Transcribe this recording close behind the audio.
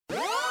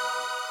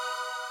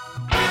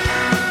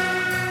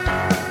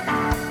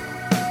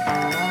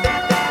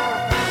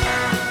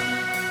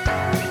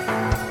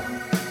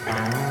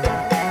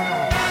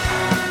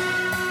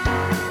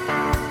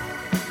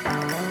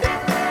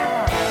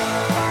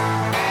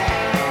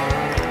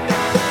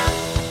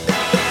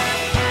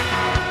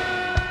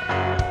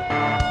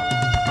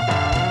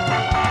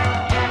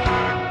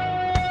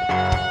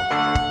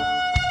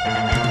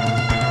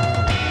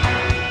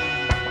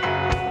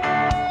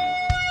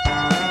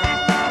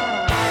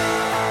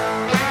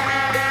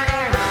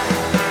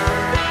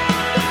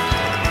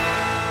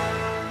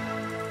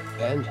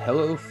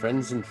Hello,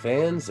 friends and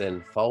fans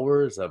and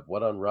followers of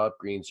What on Rob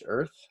Green's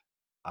Earth.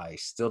 I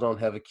still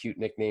don't have a cute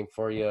nickname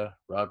for you,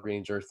 Rob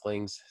Green's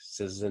Earthlings,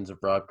 citizens of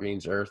Rob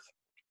Green's Earth.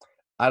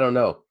 I don't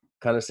know.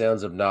 Kind of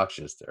sounds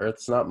obnoxious. The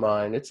Earth's not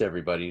mine, it's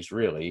everybody's,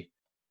 really.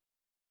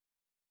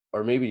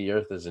 Or maybe the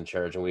Earth is in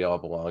charge and we all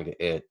belong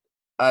to it.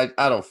 I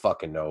don't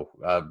fucking know.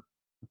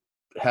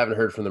 Haven't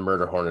heard from the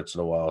Murder Hornets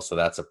in a while, so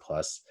that's a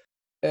plus.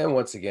 And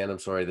once again, I'm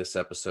sorry this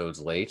episode's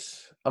late.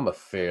 I'm a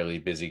fairly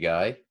busy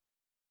guy.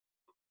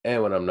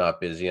 And when I'm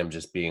not busy, I'm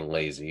just being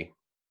lazy.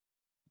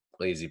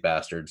 Lazy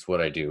bastards, what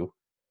I do.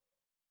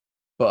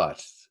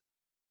 But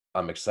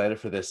I'm excited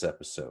for this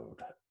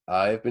episode.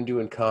 I've been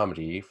doing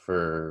comedy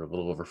for a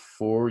little over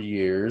 4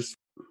 years.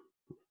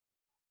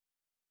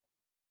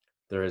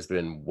 There has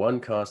been one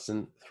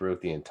constant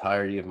throughout the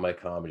entirety of my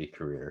comedy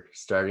career,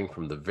 starting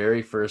from the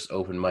very first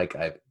open mic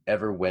I've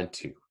ever went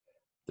to.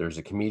 There's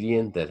a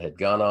comedian that had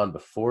gone on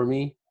before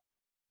me,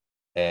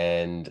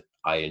 and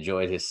I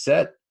enjoyed his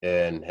set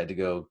and had to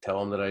go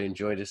tell him that I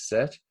enjoyed his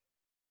set.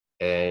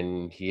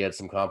 And he had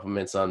some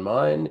compliments on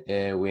mine,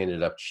 and we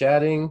ended up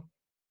chatting. A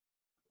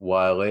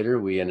while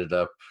later, we ended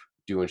up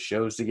doing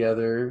shows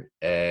together,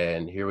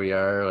 and here we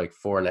are, like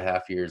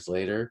 4.5 years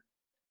later.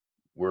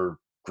 We're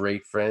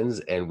great friends,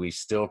 and we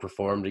still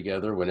perform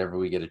together whenever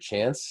we get a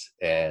chance.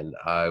 And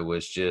I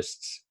was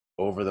just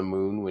over the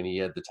moon when he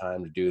had the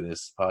time to do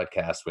this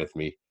podcast with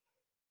me,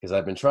 because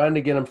I've been trying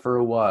to get him for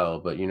a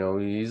while, but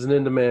he's an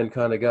in-demand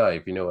kind of guy,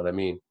 if you know what I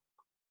mean.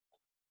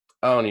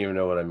 I don't even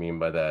know what I mean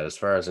by that. As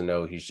far as I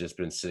know, he's just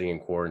been sitting in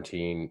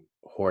quarantine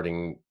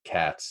hoarding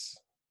cats.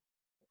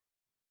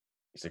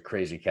 He's a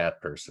crazy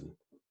cat person.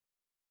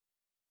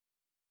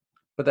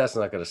 But that's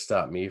not going to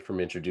stop me from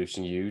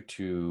introducing you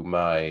to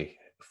my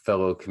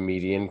fellow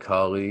comedian,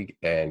 colleague,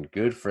 and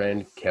good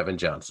friend, Kevin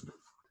Johnson.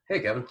 Hey,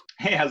 Kevin.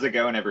 Hey, how's it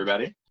going,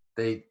 everybody?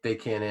 They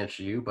can't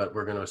answer you, but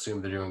we're going to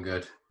assume they're doing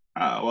good.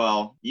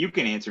 Well, you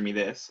can answer me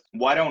this.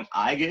 Why don't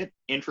I get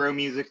intro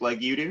music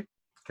like you do?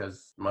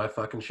 Because my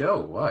fucking show.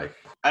 Why?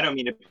 I don't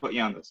mean to put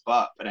you on the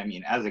spot, but I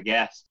mean, as a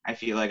guest, I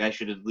feel like I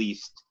should at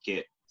least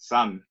get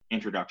some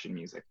introduction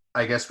music.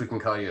 I guess we can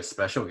call you a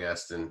special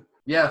guest, and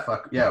yeah,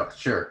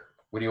 sure.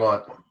 What do you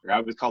want?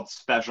 I was called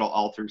special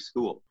all through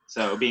school,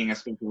 so being a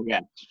special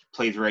guest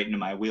plays right into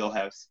my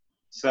wheelhouse.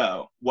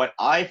 So what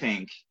I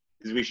think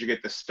is we should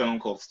get the Stone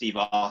Cold Steve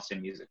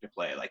Austin music to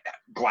play, like that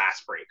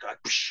glass break, like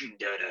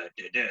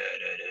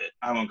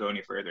I won't go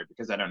any further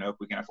because I don't know if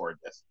we can afford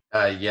this.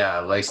 Yeah,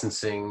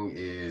 licensing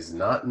is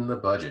not in the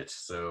budget,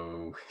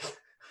 so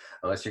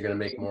unless you're gonna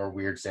make more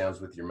weird sounds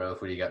with your mouth,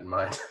 what do you got in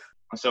mind?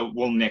 So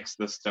we'll nix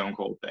the Stone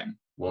Cold thing.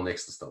 We'll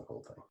nix the Stone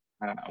Cold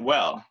thing.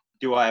 Well,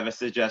 do I have a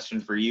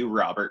suggestion for you,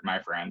 Robert, my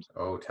friend?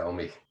 Oh, tell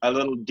me. A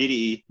little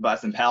ditty by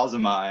some pals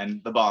of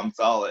mine, The Bomb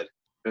Solid.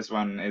 This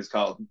one is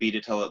called Beat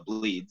It Till It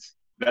Bleeds.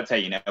 That's how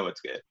you know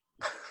it's good.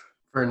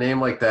 For a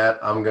name like that,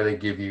 I'm going to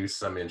give you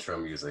some intro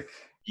music.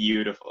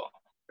 Beautiful.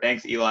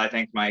 Thanks, Eli.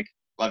 Thanks, Mike.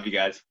 Love you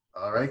guys.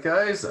 All right,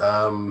 guys.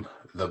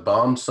 The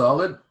Bomb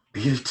Solid,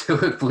 Beat It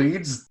Till It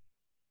Bleeds.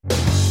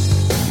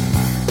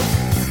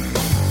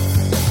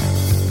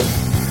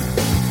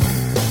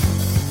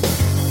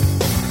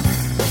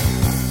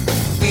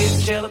 Beat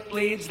it till it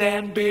bleeds,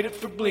 then beat it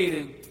for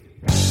bleeding.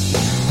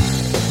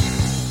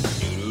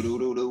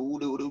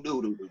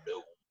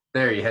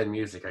 There, you had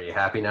music. Are you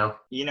happy now?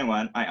 You know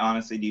what? I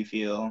honestly do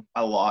feel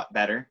a lot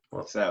better.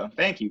 Well, so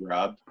thank you,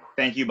 Rob.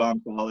 Thank you, Bomb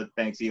Solid.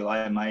 Thanks, Eli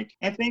and Mike.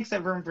 And thanks,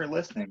 everyone, for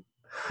listening.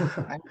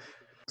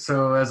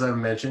 So, as I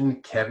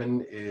mentioned,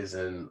 Kevin is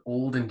an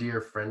old and dear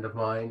friend of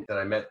mine that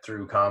I met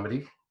through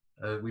comedy.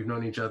 We've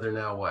known each other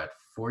now,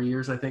 4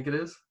 years, I think it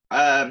is?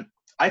 I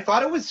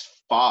thought it was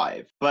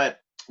 5, but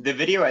the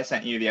video I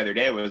sent you the other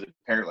day was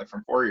apparently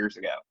from 4 years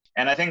ago.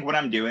 And I think what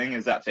I'm doing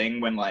is that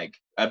thing when, like,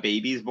 a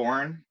baby's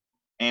born,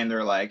 and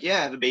they're like,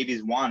 yeah, the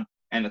baby's 1.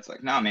 And it's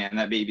like, nah, man,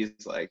 that baby's,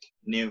 like,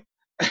 new.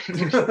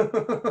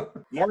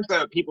 More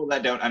so people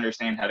that don't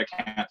understand how to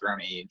count their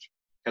own age.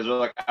 Because we're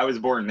like, I was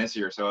born this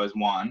year, so I was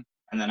 1.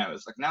 And then I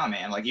was like, no,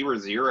 man, like, you were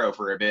 0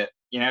 for a bit.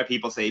 You know,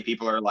 people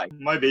are like,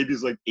 my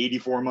baby's, like,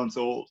 84 months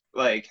old.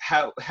 Like,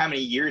 how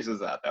many years is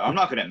that, though? I'm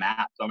not good at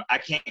math, so I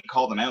can't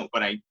call them out,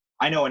 but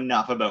I know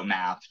enough about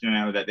math to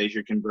know that they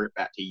should convert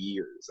that to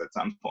years at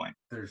some point.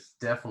 There's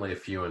definitely a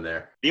few in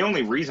there. The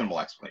only reasonable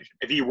explanation,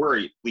 if you were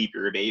a leap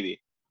year baby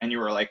and you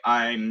were like,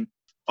 I'm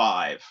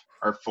 5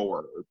 or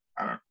 4,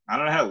 I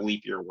don't know how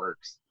leap year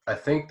works. I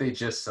think they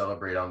just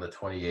celebrate on the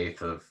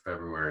 28th of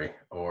February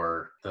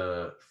or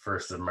the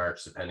 1st of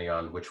March, depending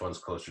on which one's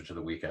closer to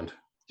the weekend.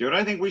 Do you know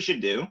what I think we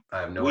should do? I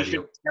have no idea. We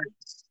should start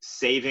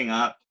saving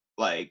up,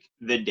 like,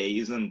 the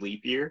days in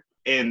leap year.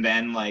 And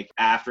then, like,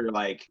 after,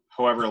 like,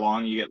 however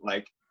long you get,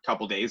 like, a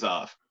couple days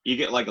off, you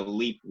get, like, a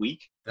leap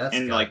week. That's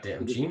and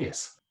goddamn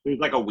genius. There's,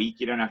 like, a week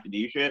you don't have to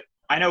do shit.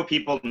 I know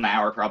people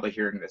now are probably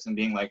hearing this and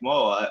being like,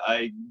 well,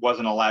 I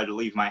wasn't allowed to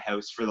leave my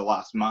house for the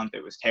last month.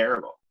 It was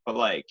terrible. But,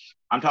 like,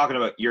 I'm talking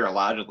about you're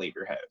allowed to leave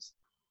your house.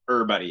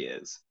 Everybody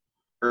is.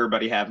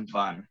 Everybody having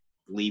fun.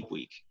 Leap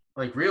week.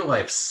 like real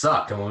life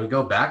sucked, and when we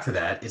go back to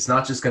that, it's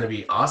not just going to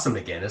be awesome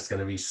again. It's going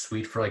to be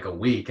sweet for like a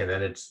week, and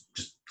then it's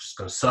just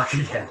going to suck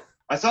again.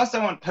 I saw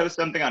someone post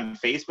something on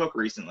Facebook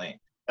recently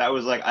that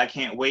was like, I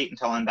can't wait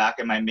until I'm back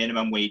at my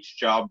minimum wage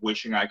job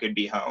wishing I could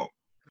be home.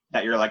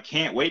 That you're like,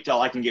 can't wait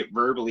till I can get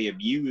verbally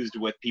abused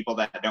with people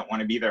that don't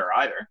want to be there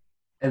either.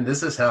 And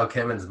this is how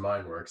Kevin's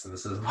mind works, and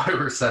this is why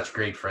we're such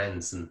great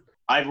friends. And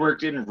I've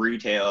worked in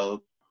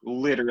retail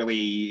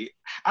literally,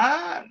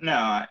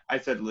 no, I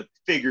said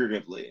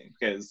figuratively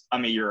because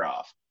I'm a year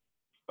off,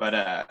 but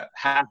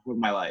half of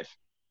my life.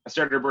 I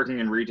started working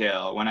in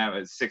retail when I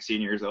was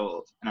 16 years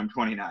old, and I'm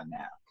 29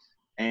 now.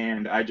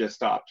 And I just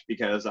stopped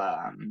because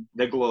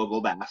the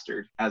global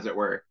bastard, as it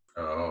were.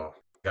 oh,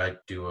 I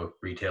do a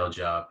retail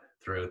job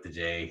throughout the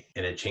day,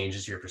 and it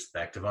changes your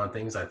perspective on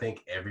things. I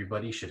think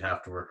everybody should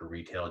have to work a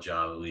retail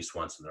job at least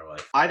once in their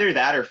life. Either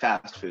that or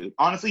fast food.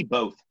 Honestly,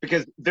 both,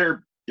 because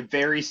they're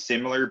very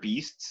similar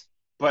beasts,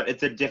 but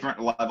it's a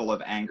different level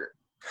of anger.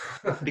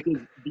 Because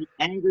the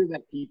anger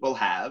that people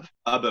have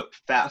about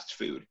fast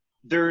food,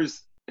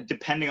 there's,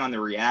 depending on the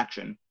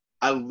reaction,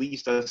 at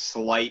least a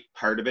slight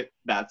part of it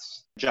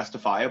that's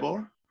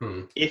justifiable.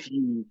 If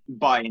you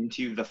buy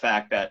into the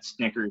fact that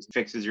Snickers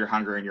fixes your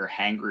hunger and you're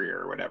hangry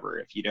or whatever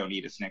if you don't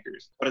eat a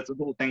Snickers. But it's a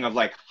whole thing of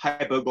like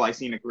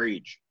hypoglycemic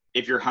rage.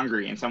 If you're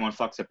hungry and someone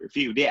fucks up your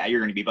food, yeah, you're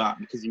going to be bummed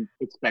because you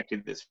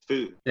expected this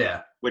food.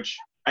 Yeah. Which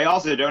I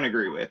also don't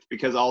agree with,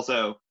 because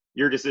also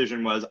your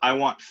decision was, I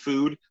want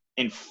food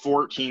in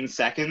 14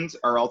 seconds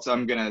or else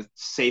I'm going to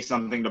say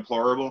something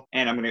deplorable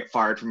and I'm going to get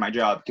fired from my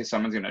job because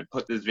someone's going to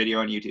put this video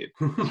on YouTube.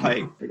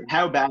 Like,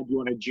 how bad do you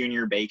want a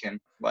junior bacon?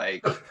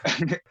 Like,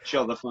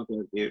 chill the fuck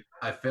out, dude.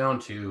 I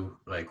found too,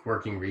 like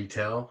working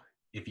retail,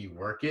 if you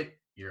work it,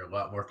 you're a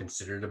lot more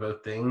considerate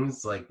about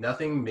things. Like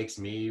nothing makes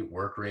me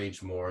work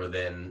rage more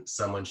than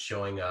someone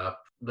showing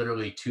up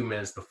literally 2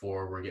 minutes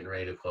before we're getting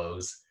ready to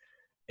close.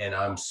 And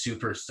I'm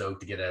super stoked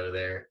to get out of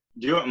there.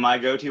 Do you know what my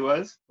go-to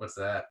was? What's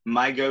that?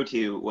 My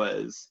go-to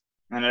was,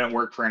 and I don't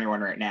work for anyone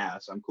right now,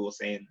 so I'm cool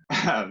saying,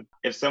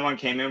 if someone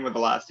came in with the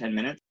last 10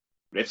 minutes,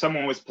 if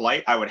someone was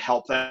polite, I would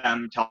help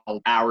them till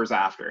hours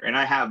after. And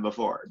I have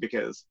before,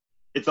 because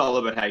it's all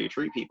about how you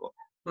treat people.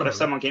 But if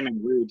someone came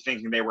in rude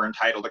thinking they were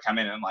entitled to come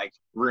in and like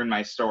ruin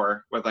my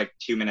store with like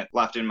 2 minutes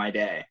left in my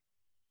day,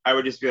 I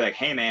would just be like,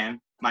 hey man,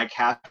 my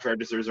cash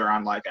registers are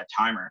on like a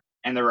timer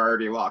and they're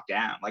already locked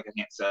down. Like I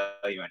can't sell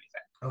you anything.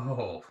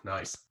 Oh,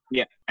 nice.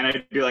 Yeah. And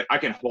I'd be like, I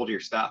can hold your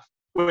stuff.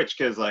 Which,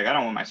 because like I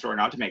don't want my store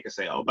not to make a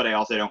sale, but I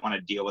also don't want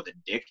to deal with a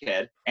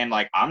dickhead. And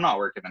like I'm not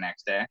working the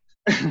next day.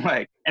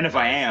 Like, and if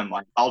I am,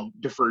 like I'll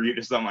defer you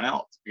to someone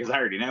else because I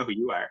already know who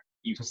you are.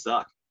 You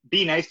suck.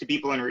 Be nice to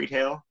people in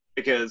retail,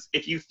 because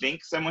if you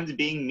think someone's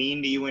being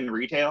mean to you in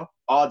retail,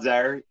 odds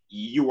are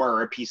you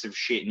are a piece of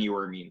shit and you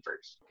were mean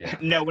first. Yeah.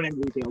 No one in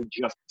retail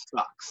just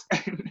sucks.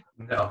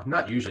 No,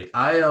 not usually.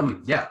 I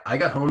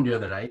got home the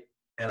other night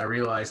and I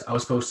realized I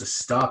was supposed to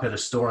stop at a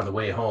store on the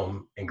way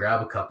home and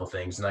grab a couple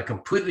things, and I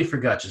completely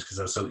forgot just because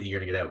I was so eager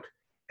to get out.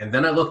 And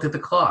then I looked at the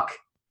clock,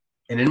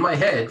 and in my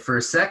head for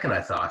a second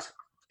I thought,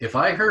 if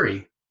I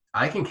hurry,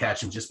 I can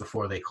catch them just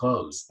before they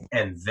close.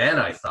 And then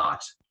I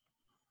thought,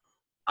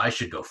 I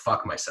should go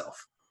fuck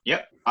myself.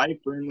 Yep, I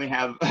firmly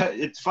have.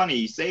 It's funny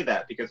you say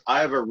that because I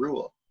have a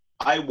rule.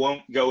 I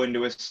won't go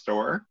into a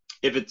store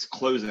if it's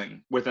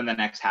closing within the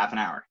next half an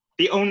hour.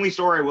 The only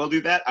store I will do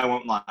that, I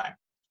won't lie.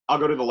 I'll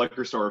go to the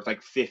liquor store for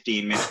like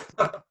 15 minutes.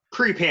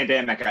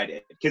 Pre-pandemic I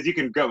did, because you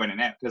can go in and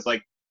out. Because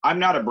like, I'm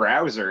not a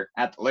browser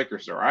at the liquor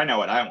store. I know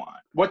what I want.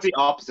 What's the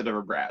opposite of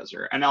a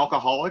browser? An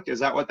alcoholic? Is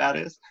that what that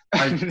is?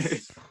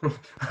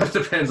 That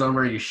depends on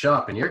where you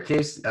shop. In your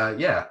case,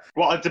 yeah.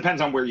 Well, it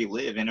depends on where you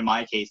live. And in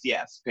my case,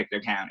 yes, Pictou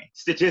County.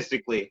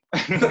 Statistically.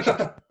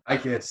 I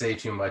can't say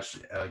too much.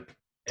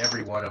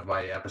 Every one of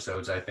my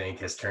episodes, I think,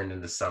 has turned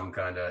into some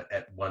kind of,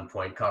 at one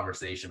point,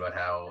 conversation about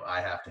how I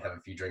have to have a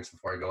few drinks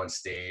before I go on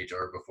stage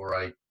or before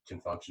I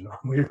can function or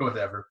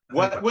whatever.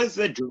 What was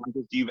the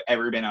drunkest you've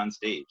ever been on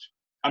stage?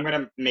 I'm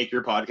going to make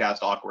your podcast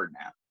awkward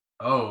now.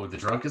 Oh, the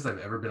drunkest I've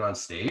ever been on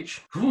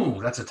stage? Ooh,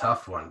 that's a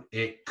tough one.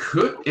 It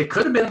could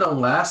have been the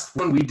last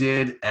one we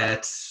did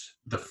at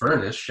the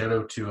Furnace. Shout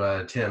out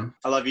to Tim.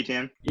 I love you,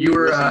 Tim. You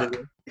were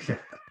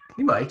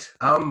you might.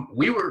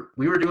 We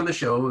were doing the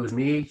show. It was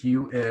me,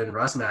 you, and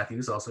Russ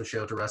Matthews. Also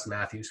shout out to Russ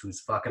Matthews,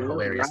 who's fucking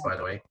hilarious, by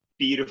the way.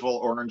 Beautiful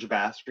orange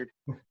bastard.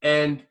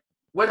 And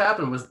what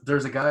happened was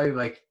there's a guy,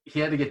 like, he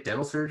had to get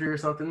dental surgery or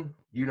something.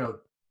 You know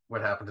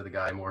what happened to the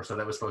guy more, so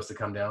that was supposed to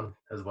come down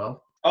as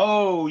well.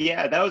 Oh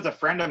yeah, that was a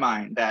friend of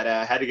mine that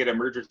had to get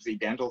emergency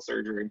dental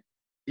surgery.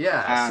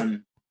 Yeah.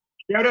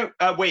 Shout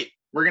out. Wait,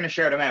 we're gonna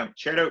shout him out.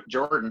 Shout out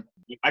Jordan.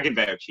 I can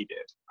vouch he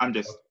did. I'm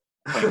just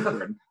playing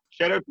Jordan.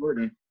 Shout out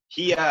Jordan.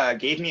 He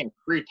gave me a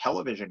free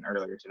television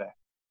earlier today.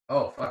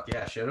 Oh fuck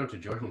yeah! Shout out to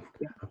Jordan.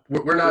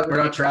 We're not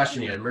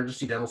trashing you.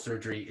 Emergency dental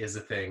surgery is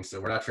a thing,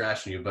 so we're not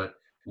trashing you. But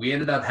we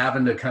ended up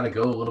having to kind of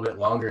go a little bit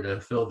longer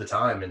to fill the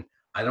time, and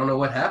I don't know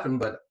what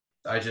happened, but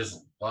I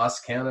just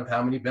lost count of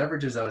how many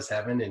beverages I was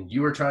having, and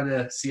you were trying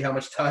to see how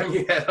much time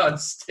you had on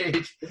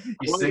stage.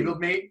 You signaled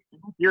me.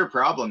 Your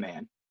problem,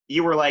 man.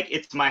 you were like,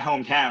 it's my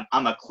hometown,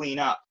 I'm a clean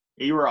up.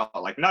 You were all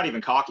like, not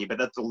even cocky, but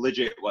that's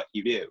legit what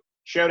you do.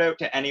 Shout out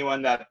to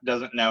anyone that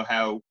doesn't know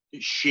how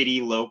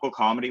shitty local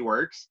comedy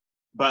works,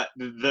 but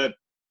the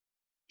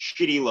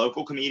shitty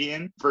local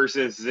comedian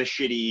versus the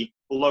shitty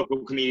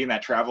local comedian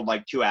that traveled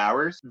like 2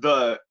 hours,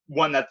 the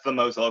one that's the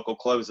most local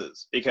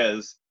closes,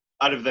 because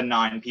out of the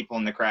 9 people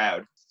in the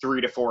crowd,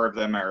 3 to 4 of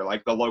them are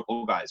like the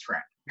local guy's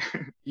friend.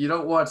 You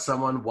don't want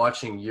someone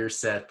watching your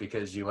set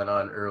because you went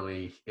on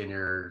early in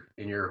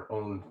your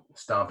own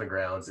stomping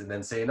grounds and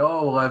then saying,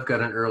 oh, well, I've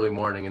got an early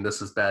morning and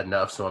this is bad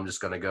enough, so I'm just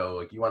going to go.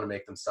 Like, you want to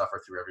make them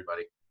suffer through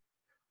everybody.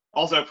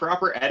 Also,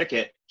 proper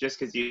etiquette, just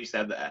because you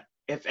said that.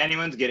 If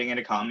anyone's getting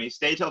into comedy,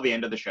 stay till the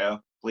end of the show,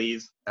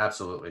 please.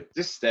 Absolutely.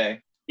 Just stay.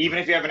 Even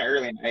if you have an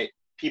early night,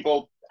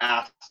 people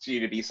ask you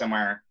to be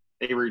somewhere,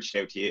 they reached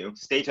out to you.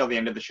 Stay till the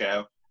end of the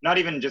show. Not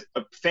even just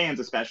fans,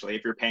 especially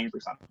if you're paying for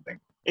something.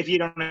 If you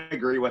don't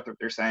agree with what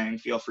they're saying,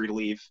 feel free to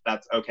leave.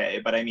 That's okay.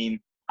 But I mean,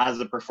 as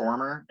a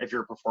performer, if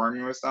you're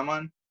performing with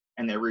someone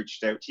and they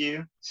reached out to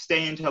you,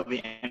 stay until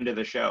the end of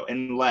the show,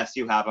 unless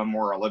you have a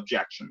moral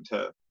objection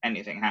to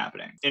anything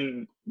happening.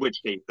 In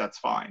which case, that's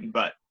fine.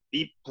 But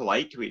be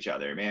polite to each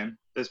other, man.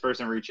 This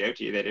person reached out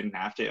to you. They didn't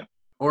have to.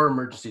 Or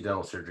emergency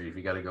dental surgery. If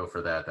you got to go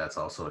for that, that's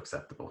also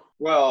acceptable.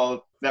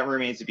 Well, that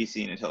remains to be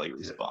seen until he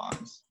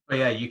responds. But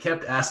yeah, you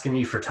kept asking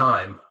me for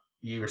time.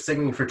 You were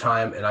signaling for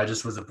time, and I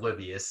just was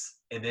oblivious.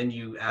 And then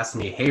you asked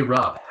me, hey,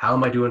 Rob, how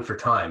am I doing for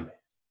time?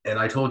 And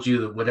I told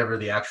you whatever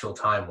the actual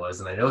time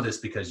was. And I know this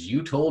because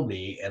you told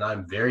me, and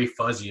I'm very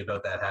fuzzy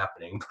about that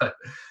happening. But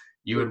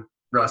you and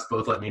Russ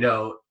both let me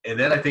know. And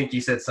then I think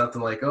you said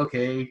something like,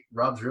 okay,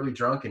 Rob's really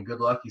drunk and good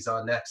luck, he's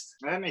on next.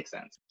 That makes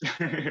sense.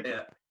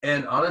 Yeah.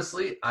 And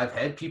honestly, I've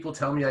had people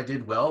tell me I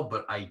did well,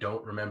 but I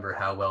don't remember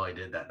how well I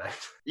did that night.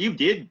 You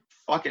did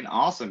fucking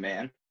awesome,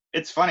 man.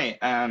 It's funny.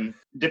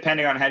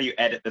 Depending on how you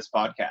edit this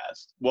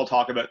podcast, we'll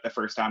talk about the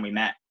first time we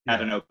met at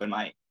an open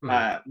mic.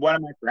 One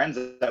of my friends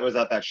that was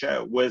at that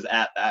show was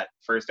at that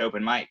first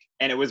open mic.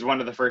 And it was one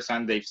of the first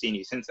times they've seen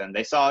you since then.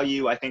 They saw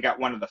you, I think, at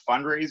one of the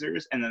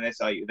fundraisers, and then they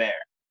saw you there.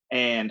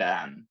 And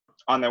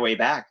on their way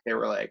back, they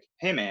were like,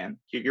 hey, man,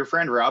 your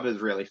friend Rob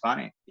is really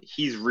funny.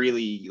 He's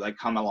really, like,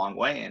 come a long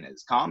way in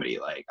his comedy.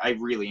 Like, I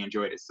really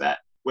enjoyed his set,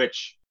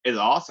 which is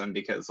awesome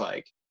because,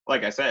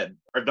 like I said,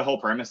 the whole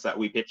premise that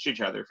we pitched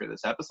each other for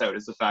this episode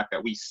is the fact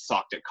that we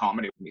sucked at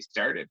comedy when we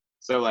started.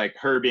 So, like,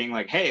 her being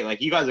like, hey,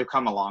 like, you guys have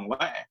come a long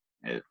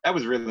way. That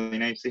was really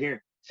nice to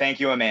hear. Thank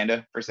you,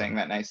 Amanda, for saying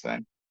that nice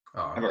thing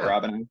about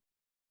Robin.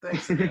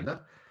 Thanks,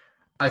 Amanda.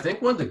 I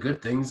think one of the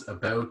good things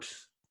about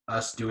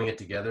us doing it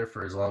together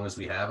for as long as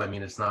we have, I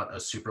mean, it's not a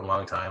super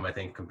long time, I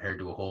think, compared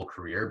to a whole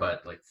career,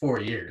 but like 4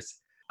 years.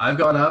 I've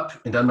gone up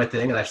and done my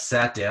thing, and I've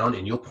sat down,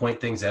 and you'll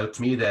point things out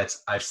to me that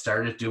I've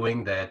started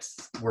doing that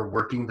were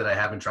working that I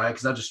haven't tried,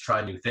 because I'll just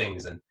try new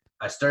things. And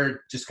I started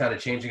just kind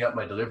of changing up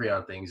my delivery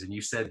on things, and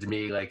you said to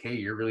me, like, hey,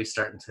 you're really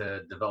starting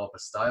to develop a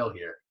style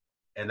here.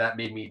 And that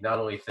made me not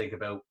only think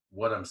about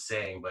what I'm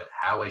saying, but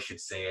how I should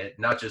say it,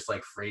 not just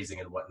like phrasing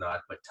and whatnot,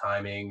 but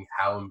timing,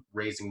 how I'm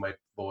raising my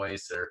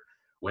voice, or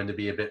when to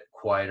be a bit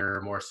quieter,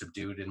 more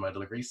subdued in my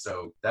delivery.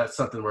 So that's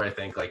something where I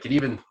think, like, and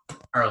even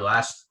our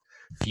last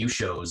few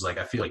shows, like,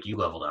 I feel like you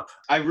leveled up.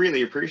 I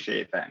really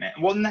appreciate that, man.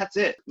 Well, and that's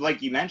it.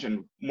 Like you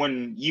mentioned,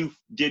 when you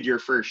did your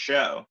first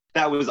show,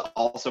 that was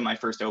also my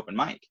first open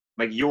mic.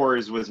 Like,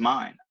 yours was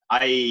mine.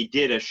 I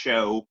did a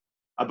show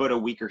about a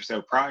week or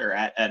so prior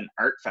at an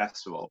art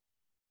festival,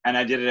 and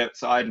I did it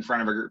outside in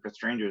front of a group of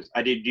strangers.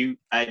 I did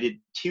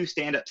 2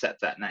 stand-up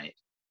sets that night,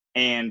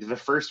 and the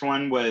first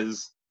one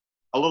was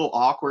a little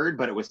awkward,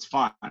 but it was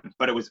fun.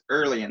 But it was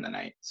early in the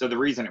night. So the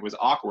reason it was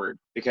awkward,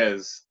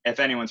 because if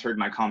anyone's heard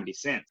my comedy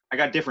since, I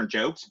got different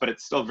jokes, but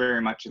it's still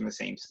very much in the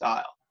same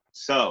style.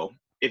 So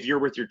if you're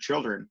with your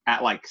children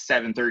at like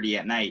 7:30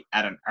 at night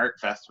at an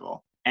art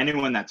festival,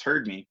 anyone that's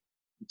heard me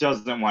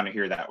doesn't want to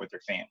hear that with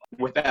their family.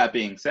 With that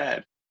being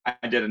said,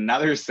 I did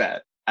another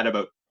set at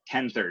about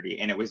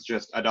 10:30, and it was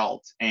just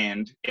adults,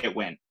 and it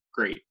went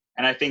great.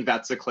 And I think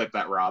that's the clip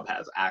that Rob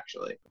has,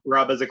 actually.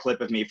 Rob has a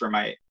clip of me for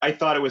I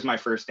thought it was my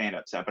first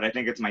stand-up set, but I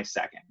think it's my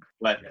second.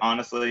 But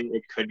honestly,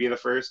 it could be the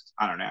first.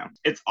 I don't know.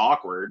 It's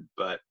awkward,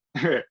 but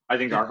I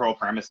think our whole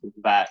premise is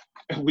that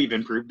we've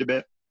improved a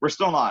bit. We're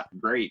still not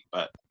great,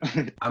 but...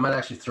 I might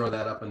actually throw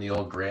that up in the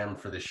old gram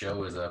for the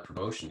show as a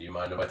promotion. Do you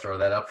mind if I throw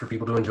that up for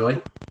people to enjoy?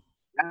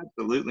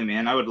 Absolutely,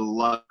 man. I would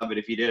love it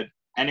if you did.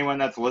 Anyone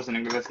that's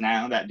listening to this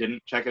now that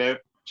didn't check it out,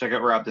 check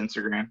out Rob's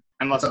Instagram.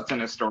 Unless it's in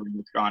his story,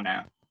 it's gone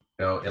now.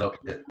 No,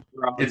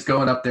 it's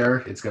going up there.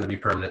 It's going to be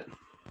permanent.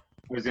 I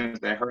was going to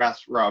say,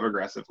 harass Rob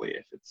aggressively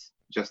if it's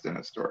just in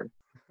a story.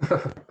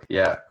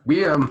 Yeah,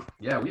 we've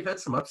had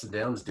some ups and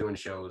downs doing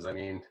shows. I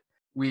mean,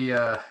 we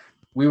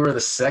were the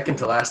second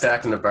to last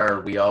act in the bar.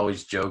 We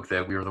always joke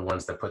that we were the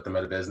ones that put them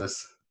out of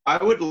business.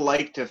 I would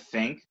like to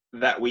think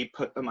that we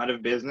put them out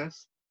of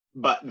business,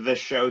 but the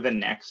show the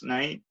next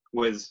night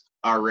was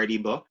already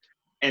booked.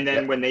 And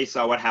then when they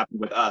saw what happened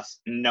with us,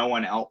 no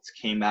one else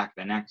came back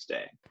the next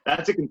day.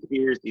 That's a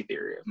conspiracy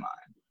theory of mine.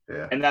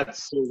 Yeah. And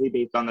that's solely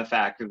based on the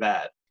fact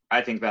that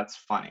I think that's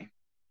funny.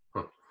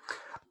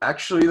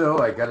 Actually, though,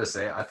 I gotta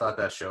say, I thought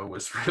that show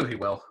was really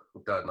well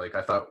done. Like,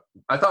 I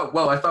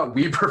thought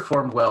we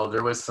performed well.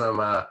 There were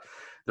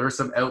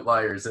some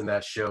outliers in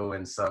that show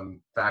and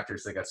some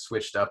factors that got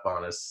switched up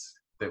on us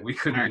that we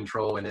couldn't All right.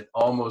 control, and it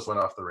almost went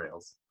off the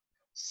rails.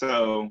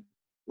 So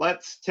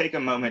let's take a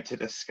moment to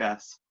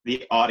discuss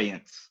the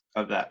audience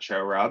of that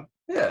show, Rob.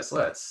 Yes,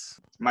 let's.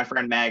 My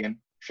friend Megan.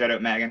 Shout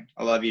out Megan.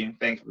 I love you.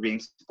 Thanks for being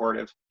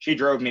supportive. She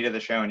drove me to the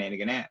show in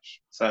Antigonish.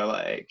 So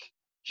like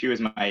she was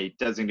my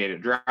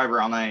designated driver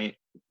all night.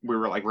 We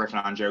were like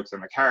riffing on jokes in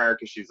the car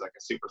because she's like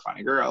a super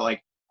funny girl.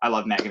 Like I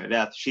love Megan to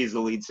death. She's the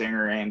lead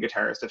singer and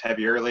guitarist of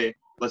Heavy Early.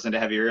 Listen to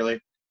Heavy Early.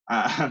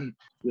 The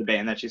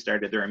band that she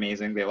started, they're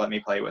amazing. They let me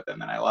play with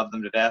them and I love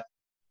them to death.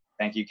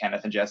 Thank you,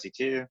 Kenneth and Jesse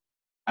too.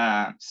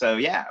 So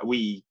yeah,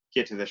 we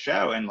get to the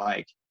show and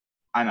like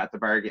I'm at the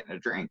bar getting a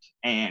drink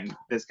and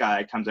this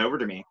guy comes over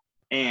to me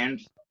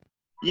and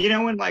you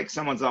know when like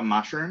someone's on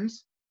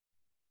mushrooms,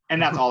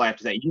 and that's all I have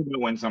to say. You know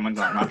when someone's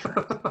on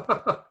mushrooms.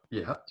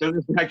 Yeah. So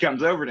this guy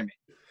comes over to me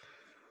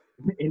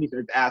and he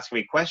starts asking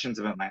me questions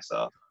about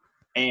myself.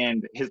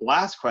 And his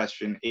last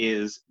question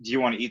is, do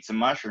you want to eat some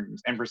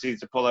mushrooms? And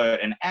proceeds to pull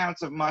out an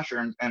ounce of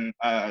mushrooms and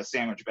a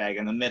sandwich bag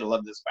in the middle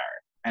of this bar.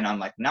 And I'm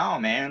like, no,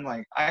 man,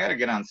 like I gotta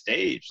get on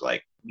stage.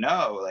 Like,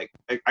 no, like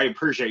I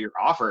appreciate your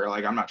offer.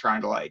 Like, I'm not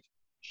trying to like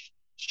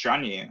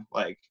shun you.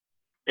 Like,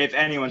 if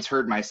anyone's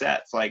heard my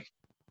sets, like,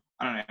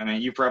 I don't know. I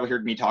mean, you've probably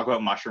heard me talk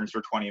about mushrooms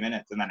for 20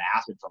 minutes and then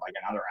acid for like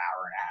another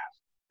hour and a half.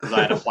 Because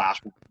I had a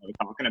flashback when I was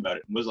talking about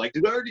it and was like,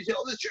 did I already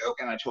tell this joke?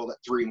 And I told it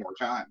 3 more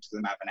times because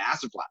I'm having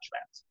acid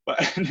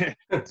flashbacks.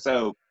 But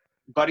so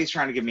Buddy's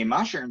trying to give me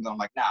mushrooms. I'm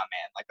like, nah,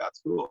 man, like that's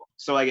cool.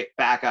 So I get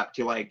back up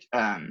to like,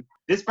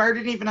 this bar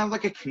didn't even have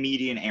like a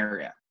comedian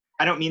area.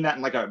 I don't mean that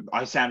in like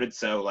I sounded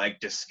so like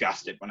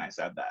disgusted when I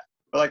said that.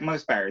 But like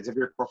most bars, if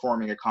you're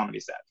performing a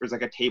comedy set, there's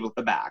like a table at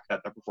the back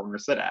that the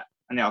performers sit at.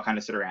 And they all kind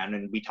of sit around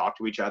and we talk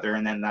to each other.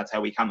 And then that's how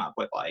we come up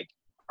with like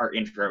our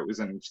intros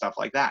and stuff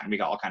like that. And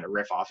we all kind of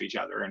riff off each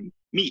other and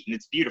meet. And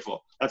it's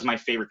beautiful. That's my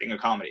favorite thing of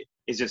comedy,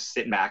 is just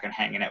sitting back and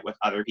hanging out with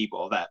other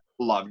people that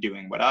love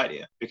doing what I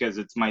do, because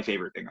it's my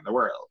favorite thing in the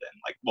world.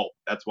 And like, well,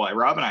 that's why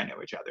Rob and I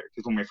know each other,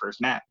 because when we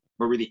first met,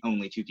 we were the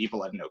only 2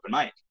 people at an open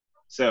mic.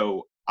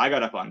 So I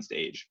got up on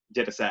stage,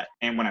 did a set.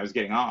 And when I was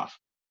getting off,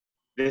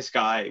 this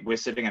guy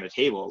was sitting at a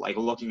table, like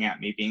looking at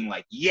me being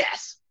like,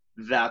 yes,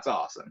 that's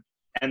awesome.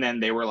 And then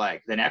they were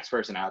like, the next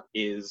person up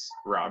is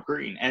Rob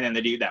Green. And then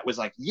the dude that was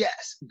like,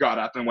 yes, got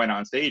up and went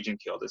on stage and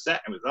killed his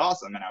set. It was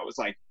awesome. And I was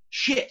like,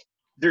 shit,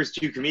 there's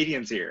 2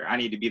 comedians here. I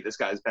need to be this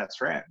guy's best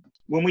friend.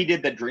 When we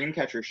did the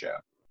Dreamcatcher show,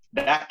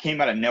 that came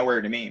out of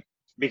nowhere to me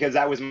because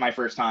that was my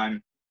first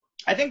time.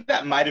 I think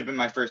that might have been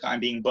my first time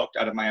being booked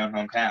out of my own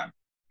hometown.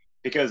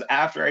 Because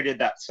after I did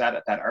that set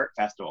at that art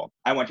festival,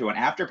 I went to an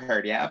after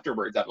party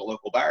afterwards at a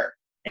local bar.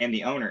 And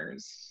the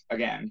owners,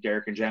 again,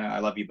 Derek and Jenna, I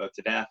love you both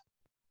to death.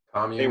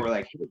 They were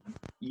like, hey,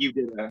 you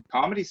did a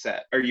comedy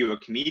set. Are you a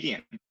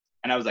comedian?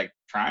 And I was like,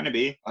 trying to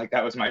be. Like,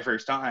 that was my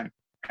first time.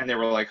 And they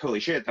were like, holy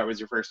shit, that was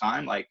your first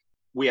time? Like,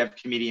 we have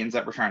comedians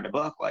that we're trying to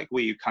book. Like,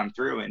 will you come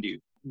through and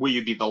will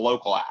you be the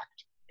local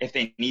act if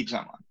they need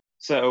someone?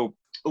 So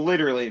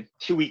literally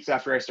 2 weeks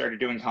after I started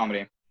doing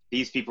comedy,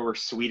 these people were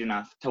sweet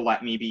enough to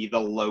let me be the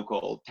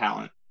local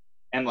talent.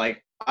 And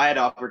like, I had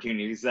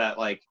opportunities that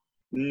like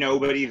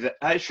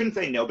I shouldn't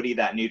say nobody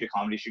that new to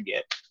comedy should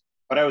get,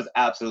 but I was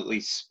absolutely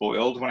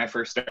spoiled when I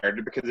first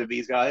started because of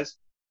these guys,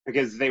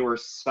 because they were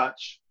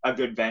such a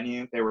good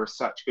venue. They were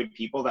such good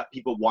people that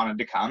people wanted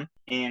to come.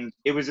 And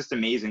it was just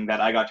amazing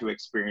that I got to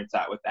experience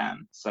that with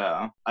them.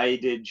 So I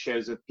did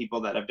shows with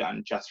people that have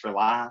done Just for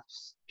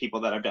Laughs,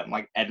 people that have done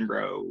like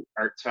Edinburgh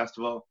Arts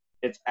Festival.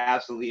 It's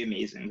absolutely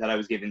amazing that I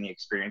was given the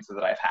experiences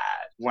that I've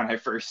had when I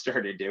first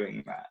started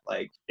doing that.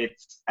 Like,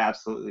 it's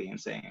absolutely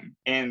insane.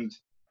 And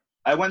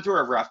I went through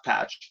a rough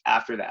patch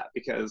after that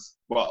because,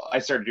 well, I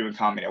started doing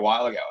comedy a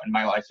while ago and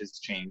my life has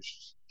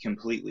changed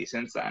completely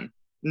since then.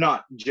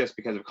 Not just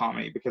because of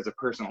comedy, because of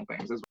personal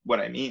things is what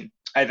I mean.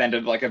 I've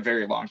ended like a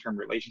very long-term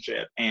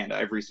relationship and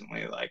I've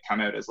recently like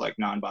come out as like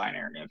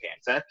non-binary and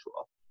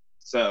pansexual.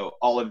 So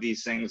all of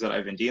these things that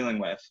I've been dealing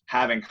with,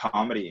 having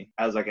comedy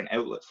as like an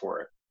outlet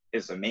for it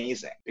is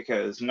amazing,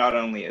 because not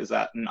only is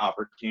that an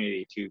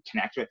opportunity to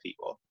connect with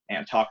people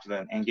and talk to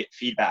them and get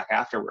feedback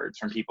afterwards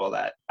from people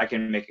that I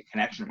can make a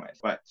connection with,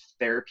 but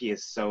therapy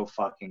is so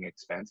fucking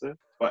expensive,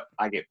 but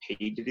I get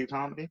paid to do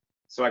comedy.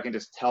 So I can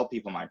just tell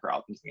people my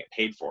problems and get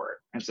paid for it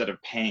instead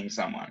of paying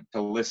someone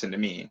to listen to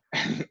me.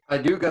 I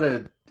do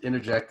gotta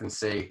interject and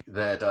say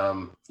that,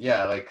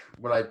 yeah, like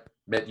when I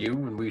met you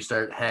and we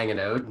started hanging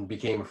out and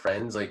became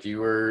friends, like you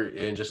were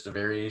in just a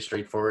very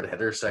straightforward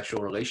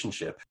heterosexual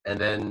relationship. And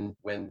then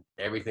when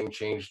everything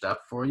changed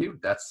up for you,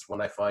 that's when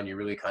I find you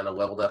really kind of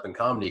leveled up in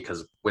comedy,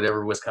 because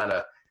whatever was kind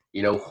of,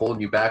 you know,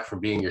 holding you back from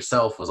being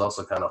yourself was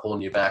also kind of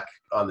holding you back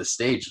on the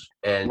stage.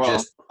 And well,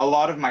 just a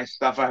lot of my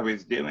stuff I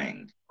was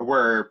doing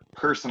were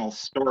personal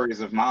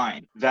stories of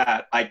mine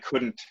that I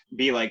couldn't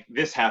be like,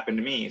 this happened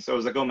to me. So I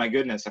was like, oh my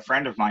goodness, a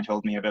friend of mine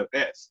told me about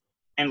this.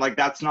 And like,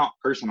 that's not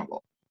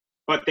personable,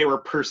 but they were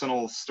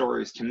personal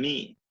stories to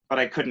me. but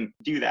I couldn't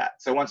do that.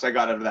 So once I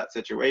got out of that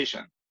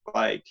situation,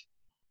 like,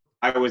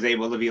 I was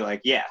able to be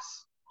like,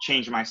 yes,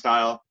 change my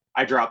style.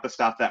 I dropped the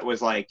stuff that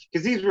was like,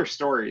 because these were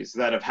stories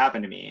that have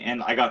happened to me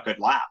and I got good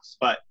laughs,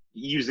 but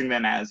using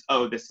them as,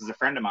 oh, this is a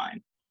friend of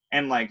mine.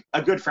 And like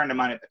a good friend of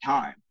mine at the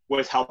time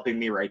was helping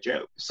me write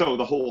jokes. So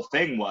the whole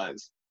thing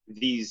was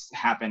these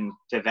happened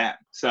to them.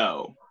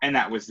 So, and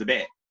that was the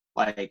bit.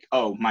 Like,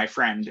 oh, my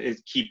friend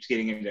keeps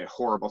getting into a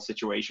horrible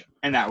situation.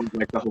 And that was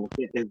like the whole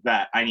bit, is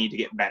that I need to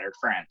get better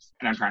friends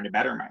and I'm trying to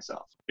better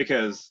myself,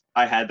 because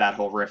I had that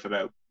whole riff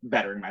about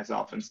bettering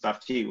myself and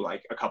stuff too,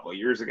 like a couple of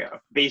years ago,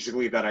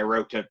 basically, that I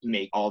wrote to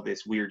make all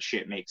this weird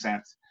shit make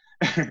sense.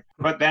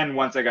 But then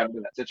once I got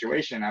into that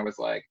situation, I was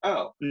like,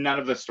 oh, none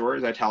of the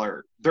stories I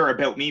tell they're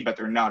about me, but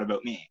they're not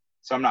about me.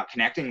 So I'm not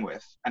connecting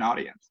with an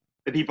audience.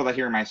 The people that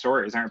hear my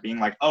stories aren't being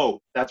like,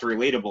 oh, that's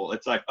relatable.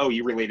 It's like, oh,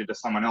 you related to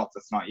someone else.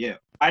 That's not you.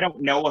 I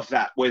don't know if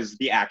that was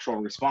the actual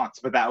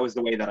response, but that was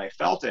the way that I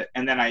felt it.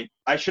 And then I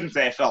shouldn't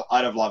say I felt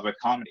out of love with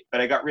comedy,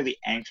 but I got really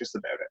anxious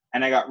about it.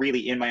 And I got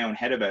really in my own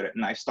head about it.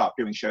 And I stopped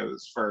doing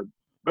shows for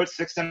about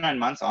 6 to 9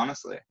 months,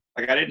 honestly.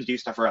 Like, I didn't do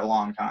stuff for a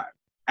long time.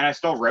 And I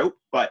still wrote,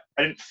 but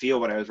I didn't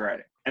feel what I was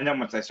writing. And then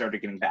once I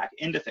started getting back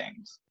into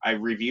things, I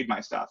reviewed my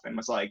stuff and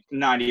was like,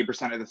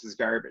 90% of this is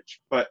garbage.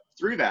 But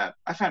through that,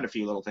 I found a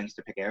few little things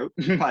to pick out,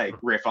 like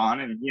riff on,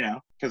 and, you know,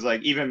 because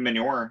like even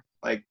manure,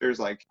 like there's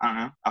like, I don't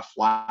know, a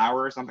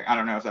flower or something. I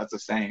don't know if that's a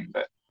saying,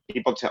 but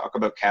people talk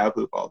about cow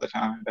poop all the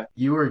time. But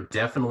you were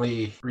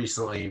definitely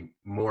recently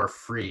more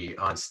free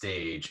on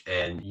stage,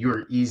 and you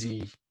were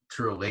easy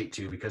to relate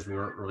to because we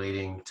weren't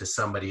relating to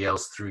somebody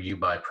else through you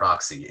by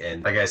proxy.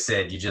 And like I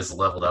said, you just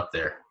leveled up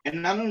there.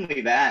 And not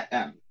only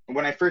that,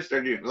 when I first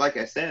started, like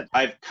I said,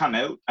 I've come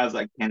out as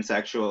like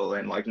pansexual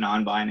and like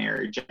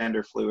non-binary,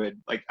 gender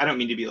fluid. Like, I don't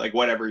mean to be like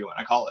whatever you want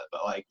to call it,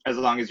 but like, as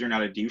long as you're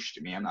not a douche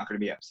to me, I'm not going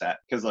to be upset.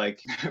 Because like,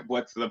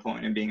 what's the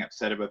point in being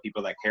upset about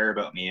people that care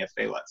about me if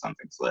they let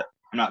something slip?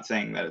 I'm not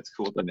saying that it's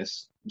cool to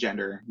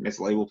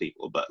mislabel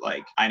people, but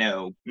like, I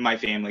know my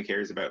family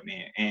cares about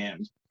me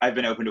and I've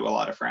been open to a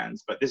lot of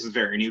friends, but this is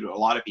very new to a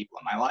lot of people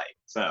in my life.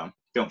 So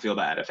don't feel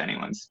bad if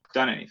anyone's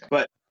done anything.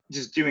 But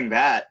just doing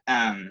that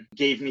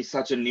gave me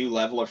such a new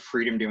level of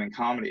freedom doing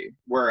comedy,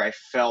 where I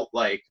felt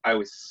like I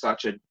was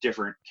such a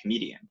different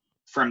comedian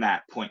from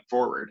that point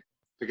forward.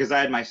 Because I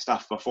had my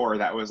stuff before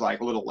that was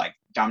like little like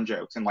dumb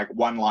jokes and like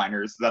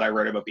one-liners that I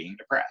wrote about being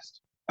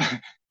depressed.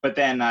 But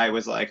then I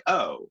was like,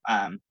 oh,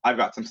 I've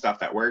got some stuff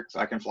that works.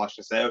 I can flush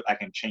this out. I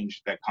can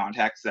change the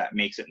context that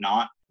makes it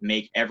not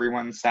make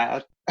everyone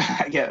sad,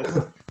 I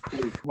guess.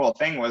 Well,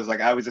 thing was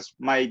like,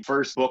 my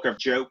first book of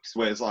jokes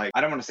was like,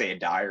 I don't want to say a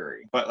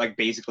diary, but like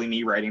basically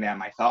me writing down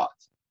my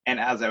thoughts. And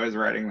as I was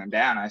writing them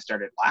down, I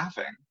started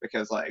laughing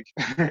because like,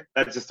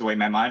 that's just the way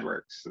my mind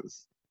works,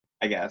 is,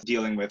 I guess,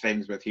 dealing with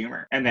things with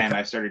humor. And then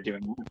I started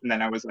doing that. And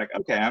then I was like,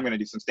 okay, I'm going to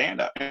do some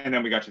stand-up. And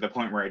then we got to the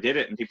point where I did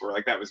it and people were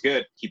like, that was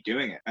good, keep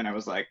doing it. And I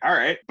was like, all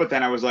right. But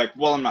then I was like,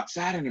 well, I'm not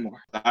sad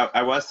anymore.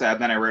 I was sad,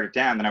 then I wrote it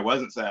down, then I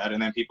wasn't sad.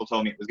 And then people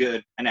told me it was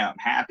good. And now I'm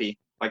happy.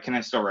 Like, can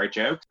I still write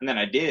jokes? And then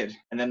I did.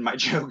 And then my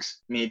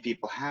jokes made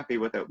people happy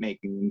without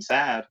making them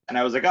sad. And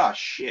I was like, oh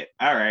shit,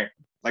 all right.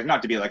 Like,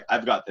 not to be like,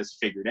 I've got this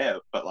figured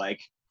out, but like,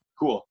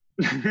 cool.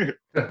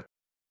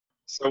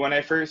 So when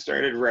I first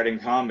started writing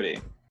comedy,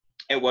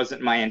 it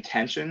wasn't my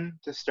intention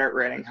to start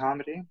writing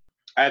comedy.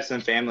 I have some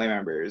family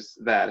members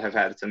that have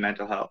had some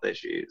mental health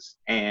issues,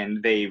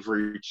 and they've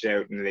reached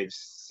out and they've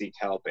sought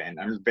help, and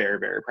I'm very,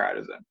 very proud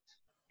of them.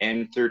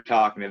 And through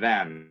talking to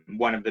them,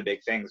 one of the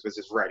big things was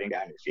just writing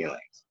down your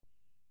feelings.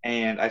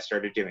 And I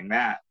started doing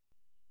that.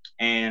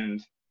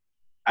 And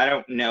I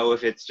don't know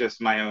if it's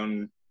just my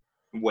own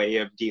way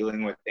of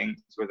dealing with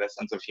things with a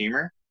sense of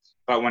humor,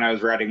 but when I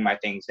was writing my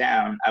things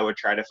down, I would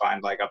try to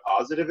find like a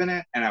positive in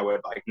it, and I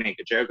would like make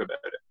a joke about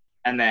it.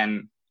 And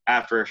then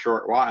after a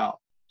short while,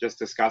 just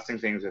discussing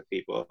things with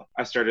people,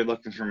 I started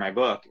looking for my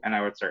book and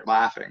I would start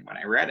laughing when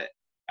I read it.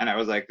 And I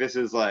was like, this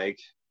is like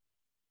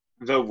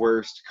the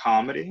worst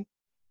comedy,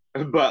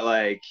 but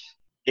like,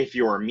 if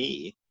you're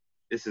me,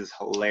 this is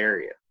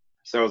hilarious.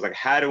 So I was like,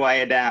 how do I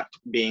adapt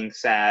being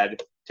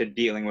sad to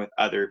dealing with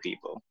other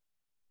people?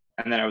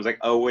 And then I was like,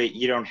 oh wait,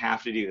 you don't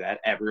have to do that.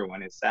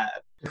 Everyone is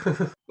sad.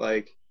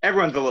 Like,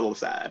 everyone's a little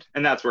sad,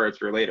 and that's where it's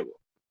relatable.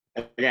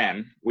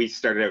 Again, we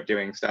started out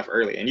doing stuff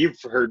early, and you've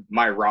heard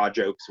my raw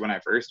jokes when I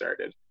first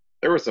started.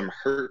 There was some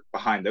hurt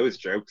behind those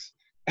jokes.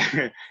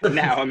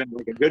 Now I'm in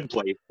like a good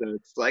place, so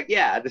it's like,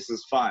 yeah, this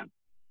is fun.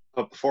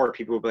 But before,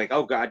 people would be like,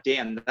 oh god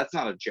damn, that's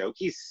not a joke,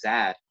 he's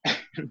sad.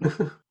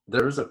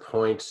 There was a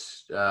point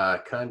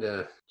kind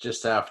of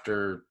just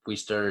after we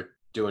started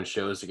doing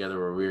shows together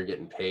where we were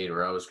getting paid,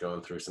 where I was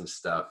going through some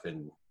stuff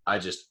and I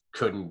just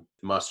couldn't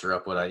muster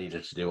up what I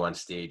needed to do on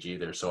stage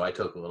either. So I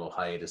took a little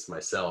hiatus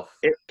myself.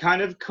 It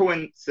kind of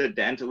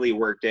coincidentally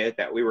worked out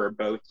that we were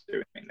both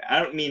doing that.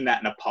 I don't mean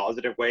that in a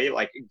positive way.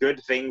 Like,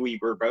 good thing we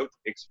were both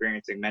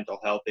experiencing mental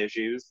health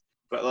issues.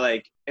 But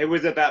like, it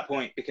was at that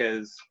point,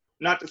 because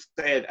not to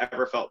say I've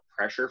ever felt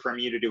pressure from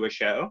you to do a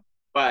show,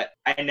 but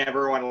I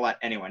never want to let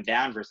anyone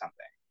down for something.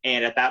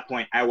 And at that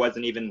point, I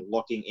wasn't even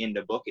looking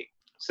into booking.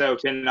 So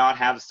to not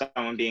have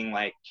someone being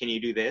like, can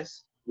you do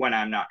this when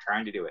I'm not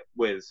trying to do it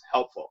was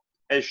helpful.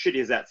 As shitty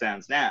as that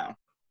sounds now,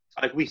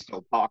 like we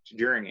still talked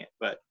during it,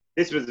 but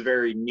this was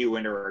very new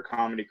into our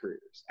comedy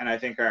careers. And I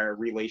think our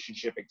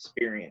relationship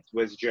experience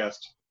was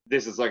just,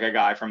 this is like a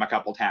guy from a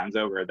couple towns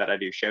over that I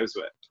do shows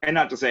with. And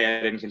not to say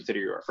I didn't consider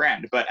you a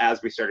friend, but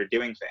as we started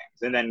doing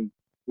things, and then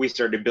we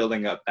started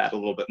building up that a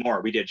little bit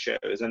more, we did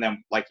shows. And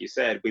then, like you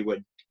said, we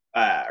would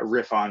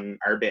riff on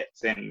our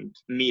bits and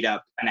meet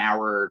up an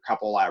hour,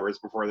 couple hours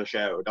before the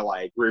show to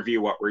like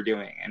review what we're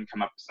doing and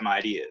come up with some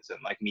ideas and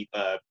like meet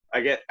the,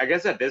 I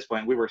guess at this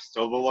point we were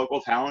still the local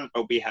talent,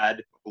 but we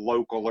had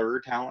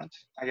localer talent,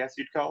 I guess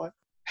you'd call it.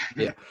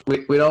 Yeah,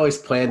 we'd always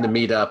plan to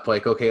meet up,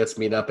 like, okay, let's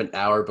meet up an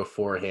hour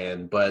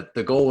beforehand, but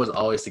the goal was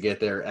always to get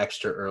there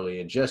extra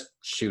early and just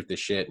shoot the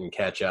shit and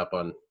catch up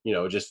on, you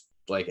know, just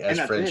like as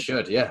friends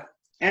should. Yeah.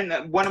 And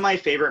one of my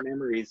favorite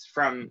memories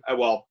from,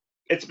 well,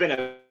 it's been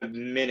a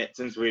minute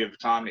since we have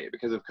comedy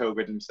because of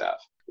COVID and stuff.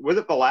 Was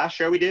it the last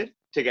show we did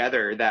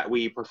together that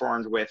we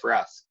performed with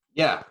Russ?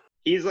 Yeah.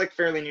 He's like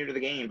fairly new to the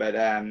game, but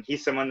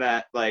he's someone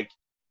that like,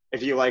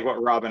 if you like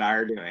what Rob and I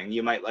are doing,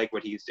 you might like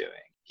what he's doing.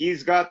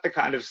 He's got the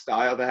kind of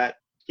style that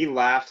he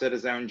laughs at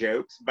his own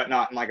jokes, but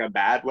not in like a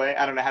bad way.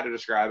 I don't know how to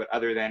describe it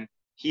other than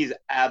he's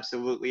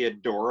absolutely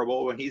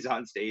adorable when he's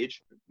on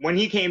stage. When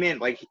he came in,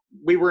 like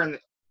we were in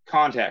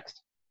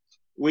context.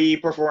 We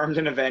performed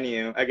in a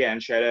venue, again,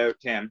 shout out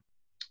Tim.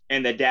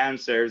 And the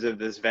downstairs of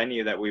this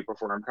venue that we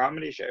perform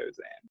comedy shows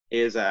in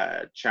is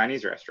a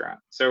Chinese restaurant.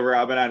 So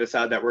Rob and I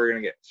decided that we're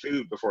going to get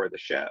food before the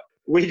show.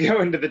 We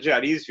go into the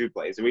Chinese food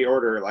place. We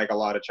order like a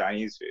lot of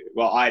Chinese food.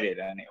 Well, I did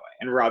anyway.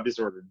 And Rob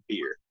just ordered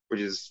beer, which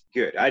is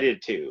good. I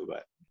did too.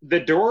 But the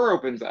door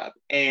opens up.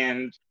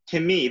 And to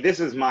me, this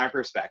is my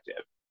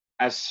perspective.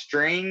 A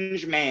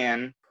strange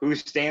man who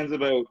stands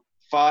about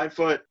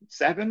 5'7",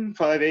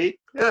 5'8".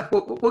 Yeah,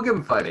 we'll give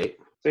him 5'8".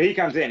 So he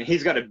comes in,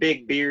 he's got a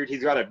big beard,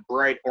 he's got a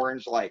bright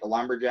orange, like,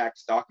 lumberjack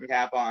stocking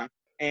cap on,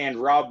 and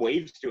Rob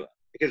waves to him,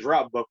 because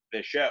Rob booked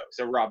this show,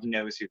 so Rob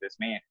knows who this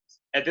man is.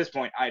 At this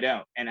point, I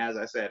don't, and as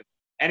I said,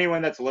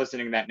 anyone that's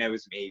listening that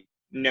knows me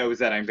knows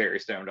that I'm very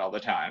stoned all the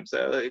time,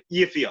 so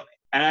you feel me.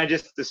 And I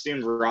just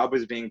assumed Rob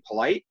was being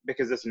polite,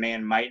 because this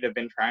man might have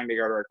been trying to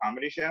go to a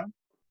comedy show,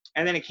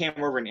 and then he came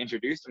over and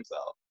introduced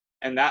himself,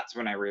 and that's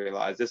when I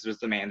realized this was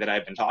the man that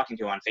I'd been talking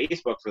to on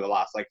Facebook for the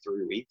last, like,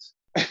 3 weeks.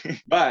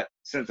 But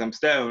since I'm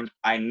stoned,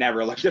 I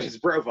never looked at his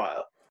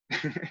profile.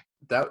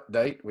 That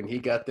night when he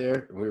got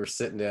there and we were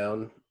sitting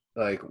down,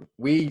 like,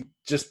 we,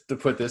 just to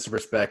put this in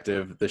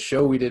perspective, the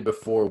show we did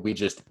before, we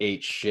just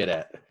ate shit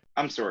at.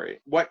 I'm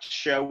sorry. What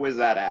show was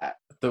that at?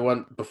 The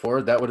one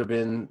before, that would have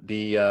been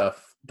the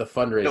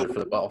fundraiser for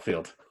the ball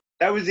field.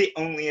 That was the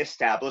only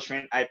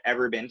establishment I've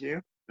ever been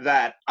to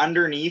that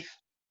underneath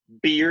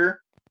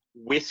beer,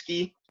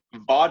 whiskey,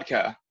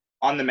 vodka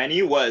on the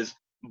menu was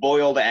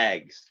boiled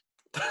eggs.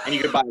 And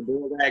you could buy a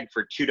boiled egg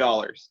for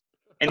 $2.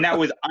 And that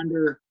was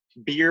under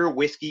beer,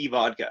 whiskey,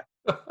 vodka.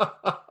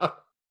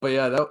 But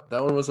yeah,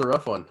 that one was a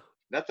rough one.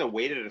 That's a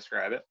way to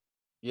describe it.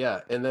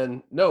 Yeah, and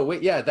then, no,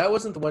 wait, yeah, that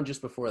wasn't the one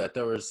just before that.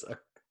 There was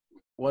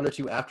one or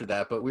two after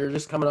that, but we were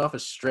just coming off a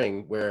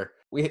string where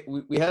we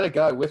had a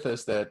guy with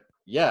us that,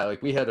 yeah,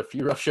 like we had a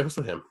few rough shows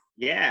with him.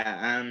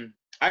 Yeah,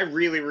 I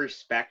really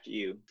respect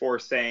you for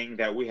saying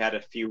that we had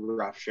a few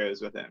rough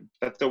shows with him.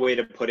 That's the way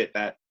to put it.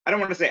 That I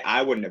don't want to say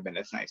I wouldn't have been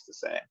as nice to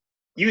say.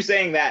 You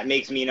saying that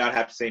makes me not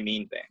have to say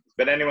mean things.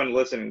 But anyone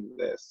listening to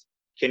this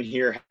can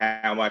hear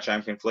how much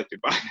I'm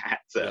conflicted by that.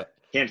 So,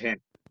 hint, hint.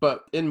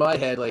 But in my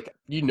head, like,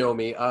 you know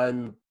me,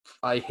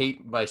 I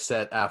hate my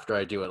set after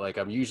I do it. Like,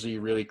 I'm usually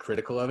really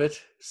critical of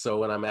it. So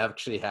when I'm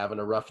actually having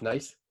a rough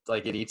night,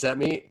 like, it eats at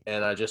me.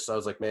 And I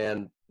was like,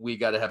 man, we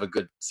got to have a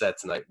good set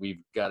tonight.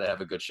 We've got to have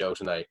a good show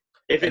tonight.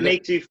 If it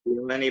makes you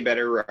feel any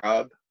better,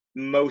 Rob,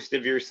 most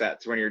of your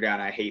sets when you're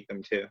done, I hate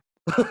them too.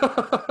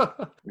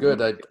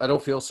 Good. I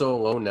don't feel so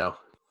alone now.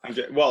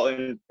 Well,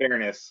 in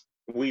fairness,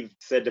 we've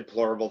said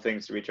deplorable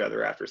things to each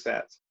other after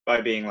sets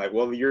by being like,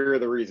 well, you're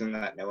the reason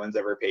that no one's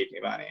ever paid me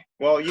money.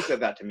 Well, you said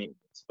that to me,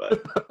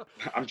 but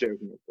I'm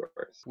joking, of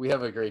course. We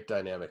have a great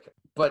dynamic.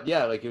 But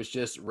yeah, like, it was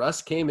just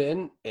Russ came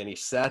in and he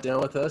sat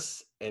down with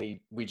us and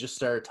we just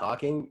started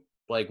talking.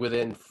 Like,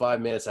 within 5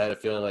 minutes, I had a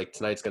feeling like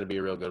tonight's going to be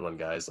a real good one,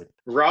 guys. Like,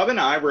 Rob and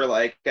I were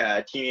like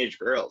teenage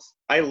girls.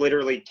 I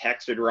literally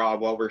texted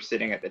Rob while we're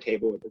sitting at the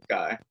table with this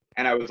guy.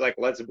 And I was like,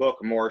 let's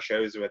book more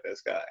shows with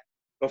this guy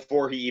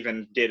before he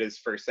even did his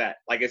first set.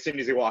 Like, as soon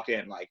as he walked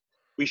in, like,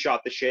 we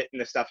shot the shit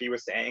and the stuff he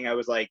was saying. I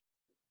was like,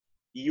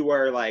 you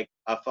are like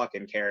a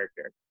fucking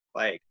character.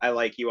 Like, I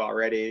like you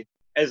already.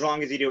 As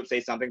long as you don't say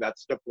something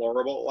that's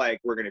deplorable, like,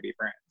 we're going to be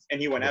friends. And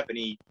he went up and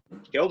he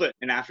killed it.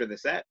 And after the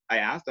set, I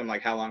asked him,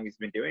 like, how long he's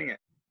been doing it.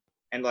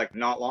 And, like,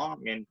 not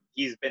long. And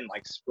he's been,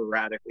 like,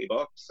 sporadically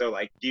booked. So,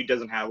 like, dude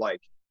doesn't have,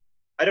 like,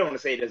 I don't want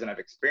to say he doesn't have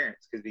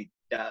experience, because he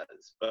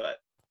does. But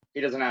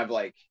he doesn't have,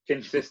 like,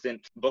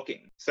 consistent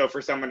booking. So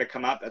for someone to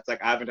come up that's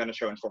like, I haven't done a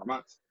show in 4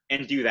 months,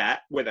 and do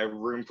that with a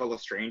room full of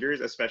strangers,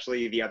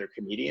 especially the other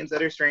comedians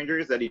that are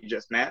strangers that he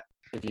just met.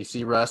 If you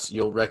see Russ,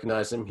 you'll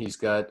recognize him. He's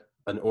got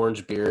an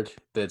orange beard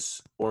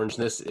that's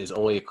orangeness is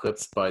only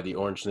eclipsed by the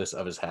orangeness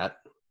of his hat.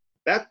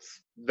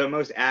 That's the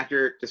most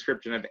accurate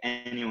description of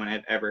anyone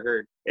I've ever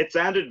heard. It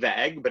sounded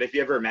vague, but if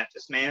you ever met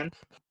this man,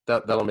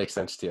 That'll make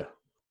sense to you.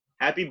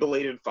 happy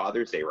belated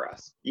Father's Day,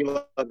 Russ. You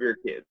love your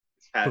kids.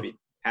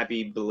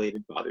 Happy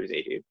belated Father's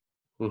Day, dude.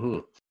 Mm-hmm.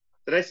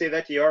 Did I say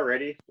that to you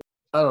already?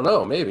 I don't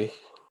know, maybe.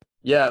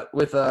 Yeah,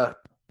 with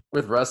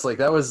Russ, like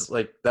that was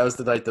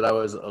the night that I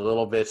was a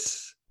little bit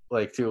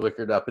like too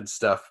liquored up and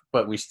stuff,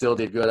 but we still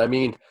did good. I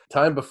mean,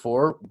 time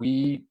before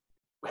we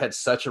had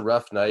such a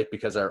rough night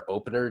because our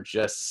opener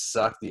just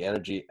sucked the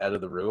energy out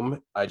of the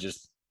room.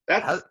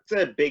 That's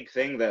a big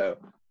thing though,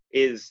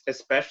 is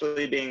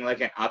especially being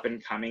like an up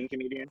and coming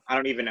comedian. I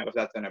don't even know if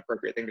that's an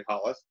appropriate thing to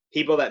call us.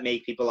 People that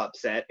make people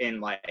upset in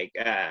like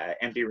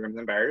empty rooms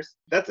and bars.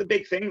 That's a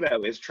big thing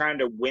though, is trying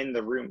to win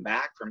the room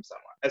back from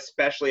someone,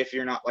 especially if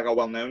you're not like a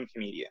well-known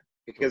comedian.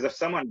 Because if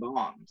someone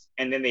bombs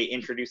and then they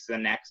introduce the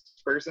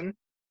next person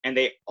and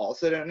they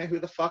also don't know who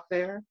the fuck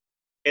they are,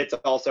 it's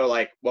also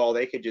like, well,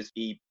 they could just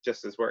be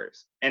just as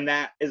worse. And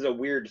that is a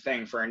weird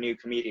thing for a new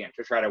comedian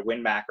to try to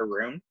win back a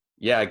room.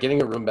 Yeah,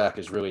 getting a room back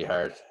is really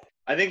hard.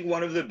 I think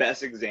one of the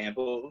best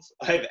examples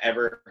I've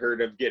ever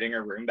heard of getting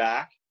a room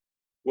back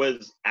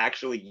was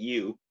actually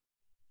you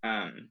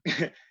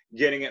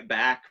getting it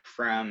back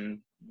from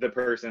the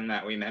person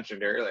that we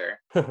mentioned earlier.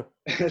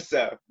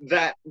 So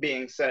that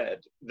being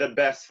said, the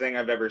best thing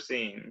I've ever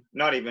seen,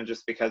 not even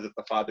just because of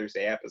the Father's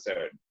Day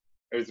episode,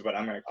 is what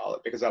I'm going to call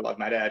it, because I love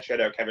my dad.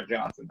 Shout out Kevin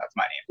Johnson. That's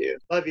my name,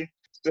 dude. Love you.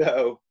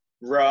 So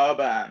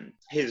Rob,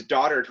 his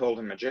daughter told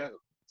him a joke.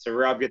 So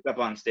Rob gets up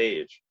on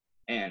stage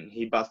and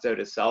he busts out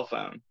his cell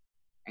phone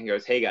and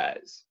goes, "Hey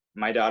guys,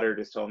 my daughter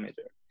just told me a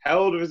joke." How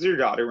old was your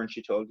daughter when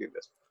she told you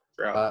this,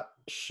 Rob?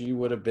 She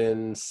would have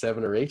been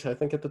 7 or 8, I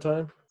think, at the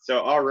time. So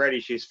already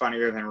she's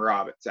funnier than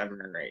Rob at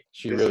 7 or 8.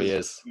 She really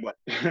is. What?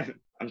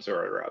 I'm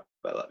sorry, Rob.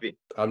 I love you.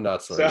 I'm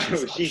not sorry.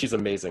 So she's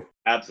amazing.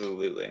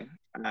 Absolutely.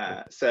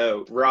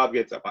 So Rob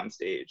gets up on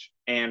stage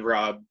and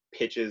Rob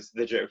pitches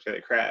the joke to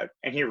the crowd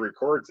and he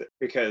records it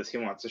because he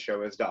wants to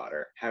show his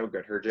daughter how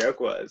good her joke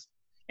was.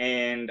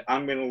 And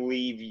I'm going to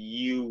leave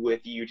you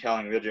with you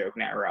telling the joke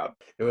now, Rob.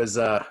 It was,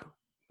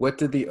 what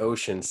did the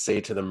ocean say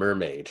to the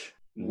mermaid?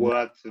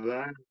 What's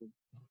that?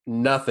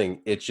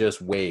 Nothing. It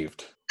just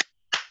waved.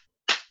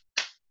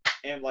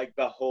 And like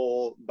the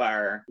whole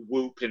bar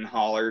whooped and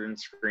hollered and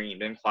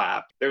screamed and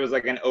clapped. There was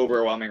like an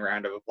overwhelming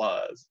round of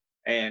applause.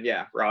 And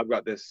yeah, Rob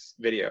got this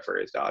video for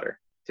his daughter.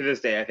 To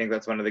this day, I think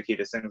that's one of the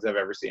cutest things I've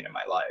ever seen in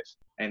my life.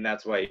 And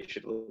that's why you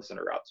should listen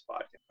to Rob's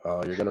podcast.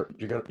 Oh,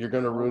 you're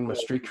gonna ruin my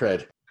street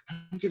cred. I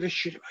don't give a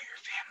shit about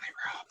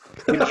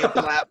your family, Rob. Give me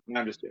a clap.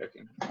 No, I'm just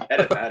joking.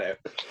 Edit that out.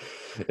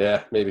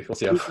 Yeah, maybe. We'll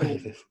see how funny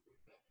it is.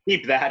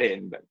 Keep that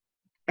in, but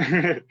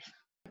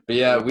But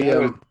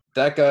yeah,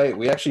 that guy,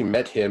 we actually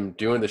met him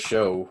doing the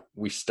show.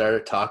 We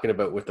started talking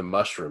about with the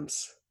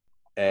mushrooms.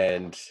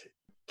 And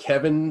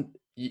Kevin,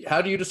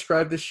 how do you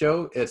describe this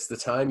show? It's the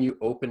time you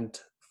opened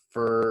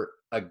for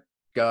a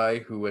guy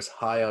who was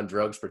high on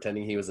drugs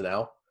pretending he was an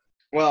owl.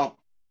 Well,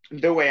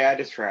 the way I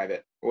describe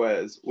it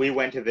was we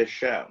went to this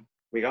show.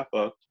 We got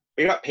booked.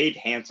 We got paid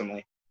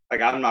handsomely.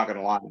 Like, I'm not going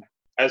to lie.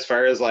 As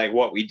far as like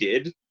what we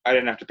did, I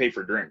didn't have to pay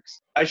for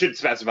drinks. I should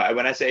specify,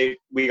 when I say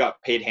we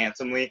got paid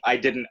handsomely, I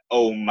didn't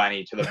owe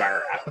money to the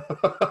bar.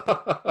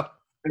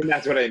 And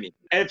that's what I mean.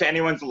 And if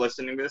anyone's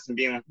listening to this and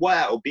being like,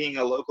 wow, being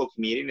a local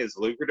comedian is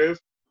lucrative.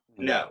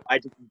 No, I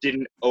just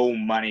didn't owe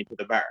money to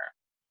the bar.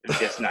 It's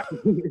just not.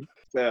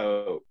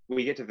 So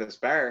we get to this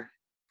bar.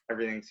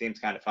 Everything seems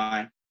kind of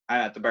fine.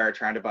 I'm at the bar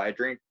trying to buy a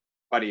drink.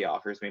 Buddy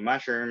offers me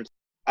mushrooms.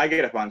 I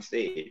get up on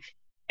stage.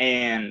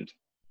 And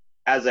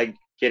as I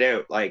get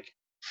out, like,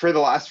 for the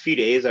last few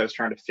days, I was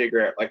trying to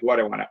figure out like what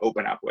I want to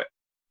open up with.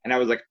 And I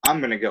was like, I'm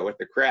going to go with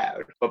the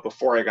crowd. But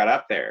before I got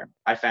up there,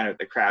 I found out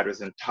the crowd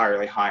was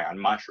entirely high on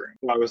mushrooms.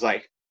 So I was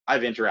like,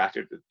 I've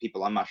interacted with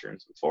people on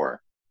mushrooms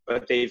before,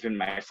 but they've been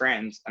my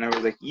friends. And I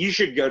was like, you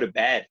should go to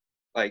bed.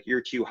 Like,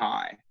 you're too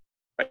high.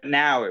 But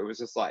now it was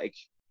just like,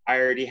 I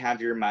already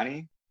have your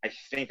money. I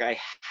think I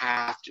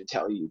have to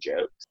tell you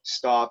jokes.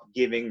 Stop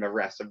giving the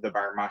rest of the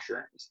bar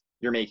mushrooms.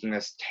 You're making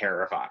this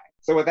terrifying.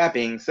 So with that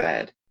being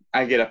said,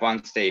 I get up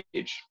on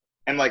stage.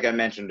 And like I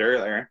mentioned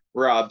earlier,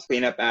 Rob's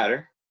cleanup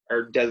batter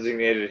or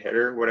designated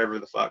hitter, whatever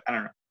the fuck. I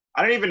don't know.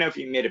 I don't even know if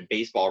you made a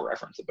baseball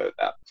reference about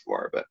that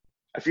before, but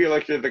I feel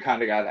like you're the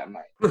kind of guy that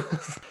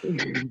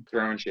might.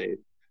 Throwing shade.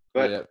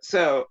 But yeah.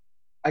 So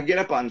I get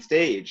up on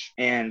stage,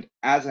 and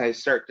as I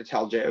start to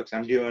tell jokes,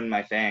 I'm doing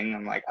my thing.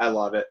 I'm like, I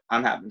love it.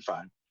 I'm having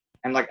fun.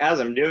 And like, as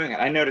I'm doing it,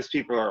 I notice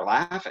people are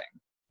laughing,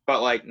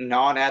 but like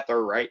not at the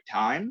right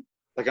time.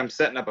 Like, I'm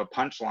setting up a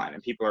punchline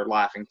and people are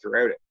laughing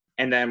throughout it.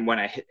 And then when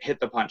I hit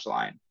the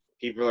punchline,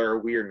 people are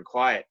weird and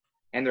quiet,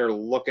 and they're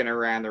looking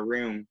around the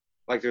room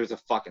like there's a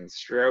fucking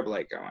strobe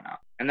light going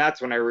up. And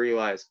that's when I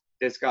realized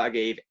this guy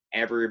gave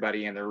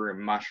everybody in the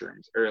room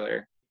mushrooms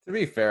earlier. To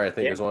be fair, I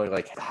think it was only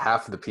like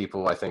half of the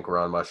people I think were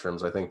on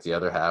mushrooms. I think the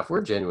other half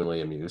were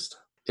genuinely amused.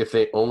 If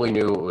they only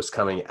knew what was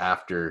coming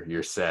after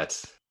your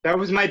set. That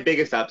was my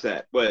biggest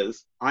upset,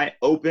 was I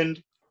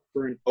opened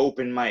for an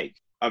open mic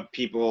of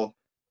people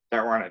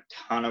that were on a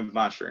ton of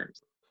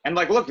mushrooms. And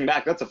like looking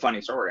back, that's a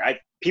funny story.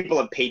 People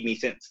have paid me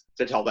since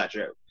to tell that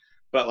joke.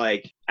 But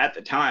like at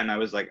the time I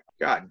was like,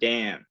 God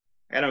damn,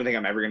 I don't think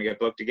I'm ever gonna get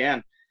booked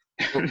again.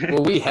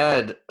 Well, we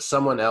had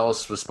someone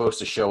else was supposed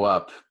to show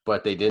up,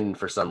 but they didn't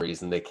for some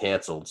reason. They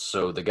canceled.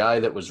 So the guy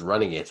that was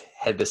running it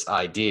had this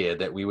idea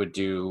that we would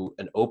do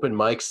an open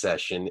mic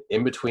session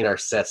in between our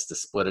sets to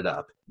split it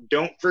up.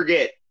 Don't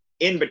forget,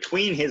 in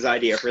between his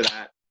idea for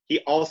that, he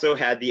also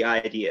had the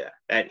idea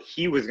that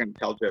he was going to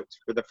tell jokes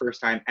for the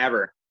first time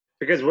ever.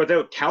 Because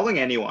without telling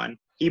anyone,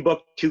 he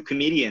booked 2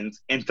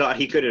 comedians and thought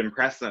he could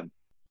impress them.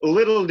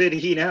 Little did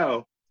he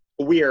know,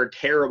 we are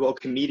terrible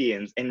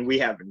comedians and we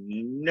have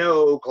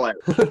no clout.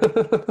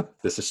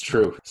 This is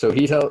true. So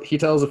he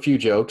tells a few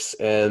jokes,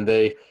 and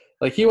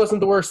he wasn't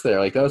the worst there.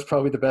 Like, that was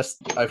probably the best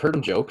I've heard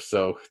him joke.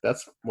 So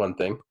that's one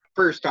thing.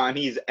 First time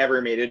he's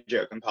ever made a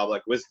joke in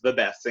public was the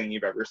best thing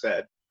you've ever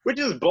said, which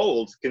is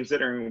bold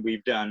considering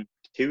we've done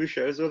 2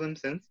 shows with him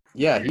since.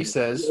 Yeah, he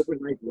says the open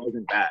mic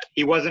wasn't bad.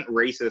 He wasn't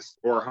racist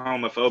or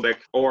homophobic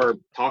or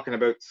talking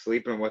about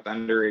sleeping with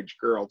underage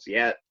girls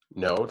yet.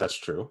 no, that's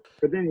true.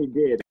 But then he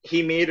did.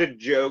 He made a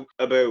joke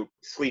about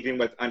sleeping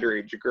with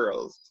underage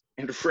girls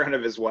in front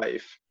of his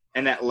wife,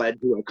 and that led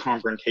to a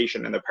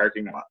confrontation in the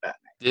parking lot that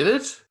night. Did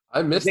it?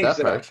 I missed that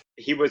part.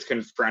 He was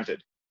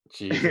confronted.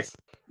 Jesus.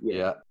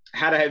 Yeah.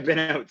 Had I have been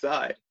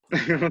outside,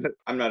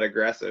 I'm not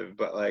aggressive,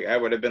 but like I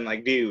would have been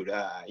like, dude,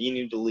 you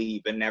need to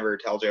leave and never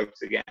tell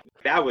jokes again.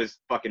 That was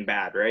fucking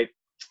bad, right?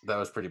 That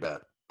was pretty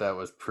bad. That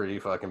was pretty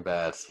fucking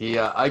bad.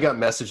 I got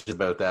messages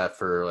about that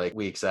for like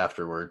weeks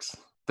afterwards.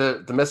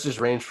 The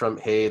messages range from,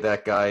 hey,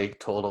 that guy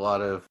told a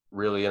lot of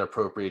really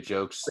inappropriate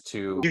jokes,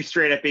 to You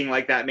straight up being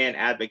like, that man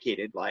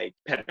advocated like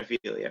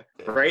pedophilia,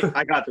 right?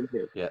 I got them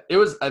too. yeah, it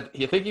was. I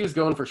think he was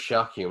going for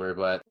shock humor,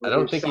 but I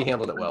don't think he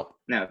handled it well.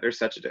 No, there's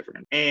such a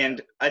difference.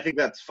 And I think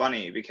that's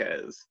funny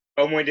because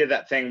when we did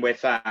that thing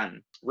with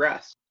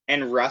Russ,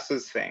 and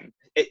Russ's thing,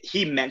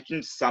 he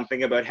mentioned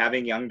something about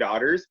having young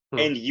daughters,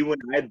 and you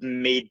and I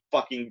made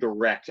fucking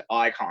direct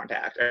eye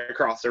contact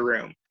across the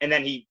room. And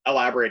then he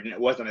elaborated, and it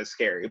wasn't as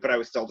scary, but I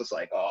was still just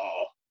like,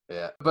 oh.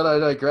 Yeah, but I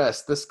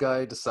digress. This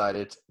guy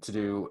decided to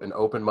do an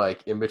open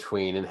mic in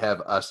between and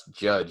have us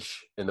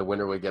judge, and the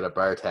winner would get a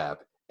bar tab.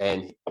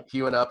 And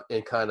he went up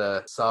and kind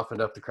of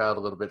softened up the crowd a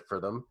little bit for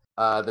them.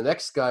 The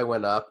next guy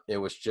went up and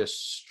was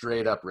just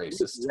straight up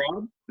racist.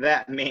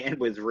 That man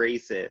was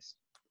racist.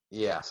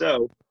 Yeah.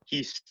 So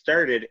he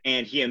started,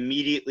 and he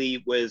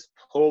immediately was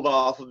pulled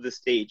off of the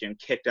stage and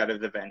kicked out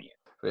of the venue.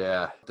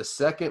 Yeah. The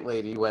second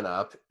lady went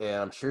up, and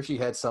I'm sure she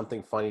had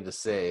something funny to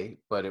say,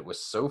 but it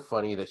was so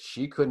funny that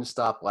she couldn't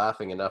stop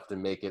laughing enough to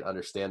make it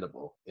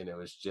understandable. And it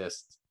was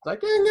just like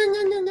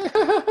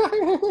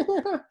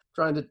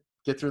trying to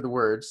get through the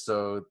words.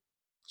 So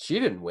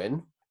she didn't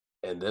win.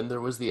 And then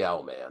there was the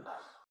Owl Man.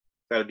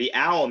 So the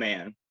Owl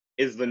Man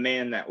is the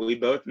man that we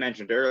both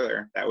mentioned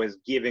earlier that was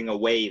giving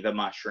away the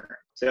mushroom.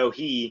 So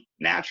he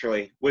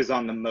naturally was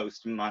on the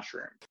most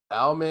mushroom.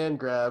 Owl Man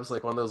grabs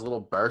like one of those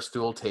little bar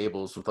stool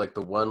tables with like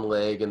the one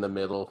leg in the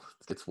middle,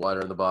 gets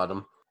water in the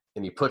bottom,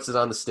 and he puts it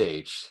on the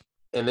stage.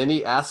 And then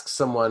he asks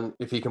someone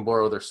if he can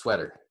borrow their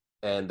sweater.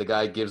 And the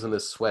guy gives him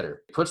this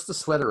sweater. He puts the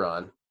sweater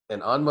on,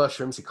 and on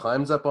mushrooms, he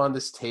climbs up on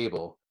this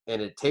table. And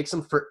it takes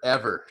him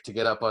forever to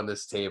get up on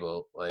this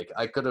table. Like,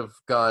 I could have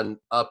gone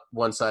up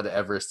one side of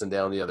Everest and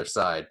down the other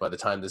side by the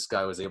time this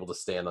guy was able to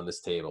stand on this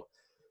table.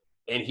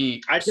 And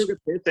I took a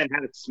piss and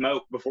had it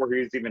smoke before he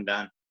was even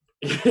done.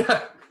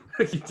 Yeah,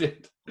 he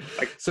did.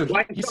 Like, so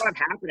I saw it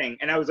happening,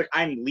 and I was like,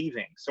 I'm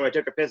leaving. So I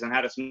took a piss and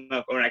had a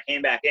smoke. And when I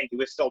came back in, he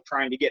was still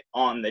trying to get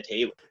on the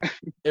table.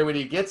 And when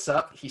he gets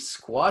up, he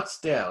squats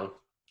down,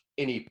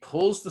 and he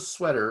pulls the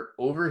sweater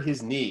over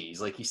his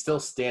knees. Like, he's still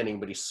standing,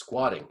 but he's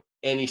squatting.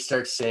 And he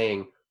starts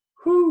saying,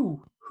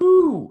 "Whoo,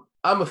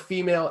 I'm a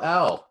female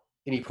owl."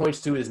 And he points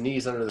to his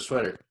knees under the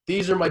sweater.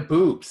 "These are my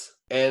boobs."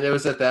 And it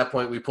was at that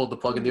point we pulled the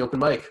plug in the open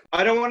mic.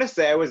 I don't want to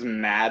say I was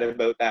mad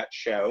about that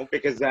show,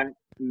 because that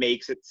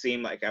makes it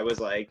seem like I was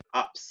like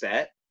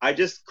upset. I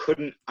just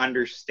couldn't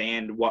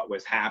understand what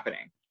was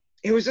happening.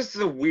 It was just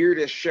the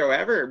weirdest show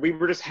ever. We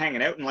were just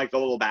hanging out in like the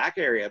little back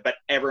area, but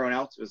everyone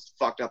else was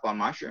fucked up on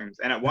mushrooms.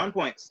 And at one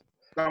point,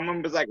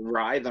 someone was like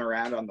writhing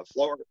around on the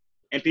floor.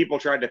 And people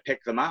tried to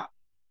pick them up.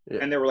 Yeah.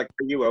 And they were like,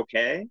 "Are you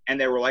okay?" And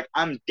they were like,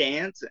 "I'm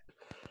dancing."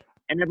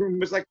 And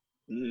everyone was like,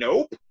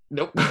 "Nope."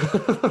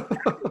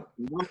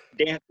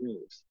 Dance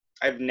moves.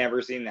 I've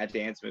never seen that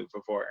dance move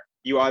before.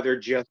 You either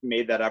just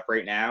made that up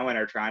right now and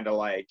are trying to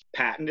like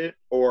patent it,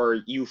 or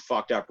you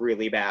fucked up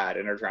really bad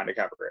and are trying to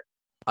cover it.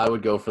 I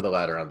would go for the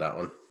latter on that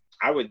one.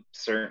 I would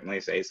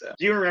certainly say so.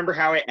 Do you remember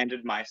how I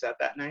ended my set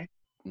that night?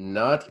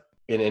 Not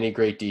in any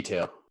great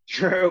detail.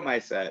 Throughout my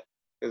set.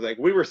 It was like,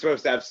 we were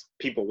supposed to have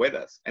people with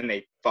us, and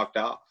they fucked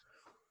off.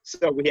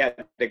 So we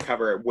had to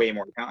cover way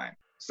more time.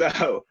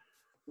 So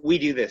we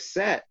do this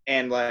set,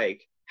 and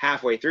like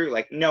halfway through,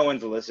 like no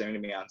one's listening to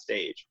me on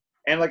stage.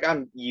 And like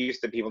I'm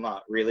used to people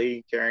not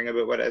really caring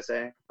about what I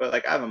say, but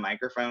like I have a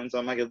microphone, so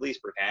I'm like, at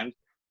least pretend.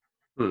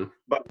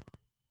 But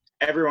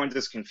everyone's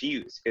just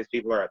confused because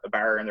people are at the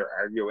bar and they're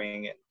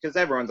arguing because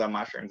everyone's on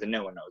mushrooms and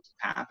no one knows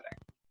what's happening.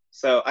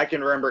 So I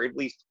can remember at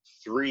least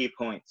 3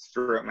 points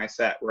throughout my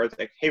set where I was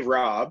like, hey,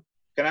 Rob,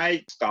 can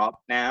I stop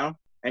now?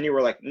 And you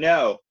were like,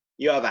 no,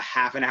 you have a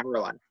half an hour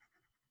left.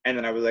 And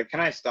then I was like, can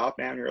I stop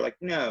now? And you were like,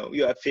 no,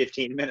 you have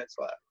 15 minutes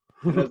left.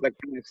 And I was like,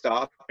 can I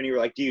stop? And you were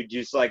like, dude,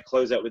 just like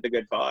close out with a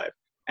good 5.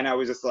 And I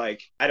was just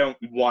like, I don't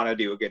want to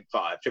do a good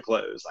 5 to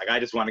close. Like, I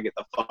just want to get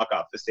the fuck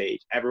off the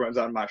stage. Everyone's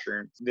on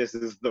mushrooms. This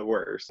is the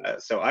worst.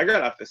 So I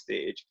got off the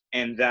stage,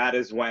 and that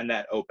is when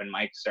that open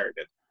mic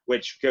started,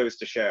 which goes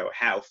to show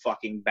how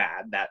fucking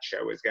bad that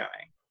show is going.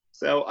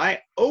 So I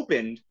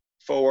opened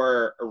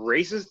for a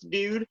racist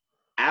dude,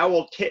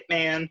 Owl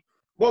Titman.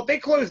 Well, they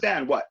closed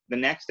down, what, the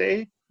next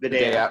day? The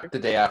day after? The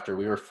day after.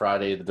 We were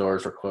Friday. The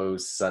doors were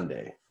closed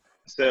Sunday.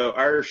 So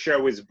our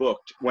show was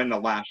booked when the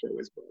last show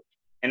was booked.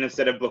 And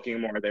instead of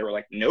booking more, they were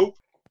like, nope.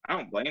 I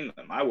don't blame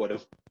them. I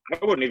wouldn't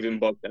even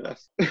book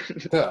us.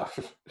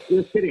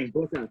 Just kidding.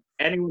 Book us.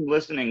 Anyone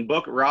listening,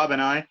 book Rob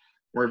and I.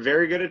 We're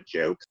very good at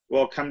jokes.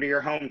 We'll come to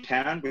your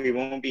hometown. We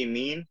won't be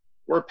mean.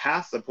 We're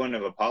past the point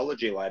of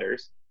apology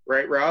letters.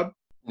 Right, Rob?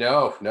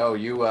 No.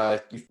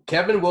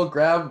 Kevin will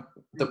grab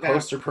the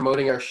poster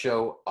promoting our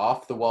show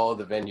off the wall of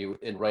the venue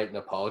and write an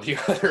apology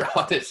letter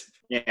on it.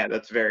 Yeah,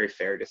 that's very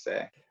fair to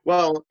say.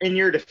 Well, in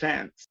your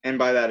defense, and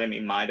by that I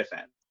mean my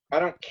defense, I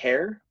don't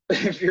care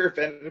if you're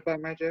offended by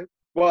my joke.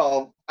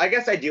 Well, I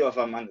guess I do if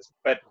I'm on this,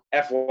 but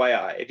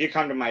FYI, if you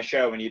come to my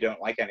show and you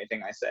don't like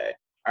anything I say,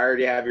 I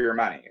already have your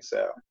money,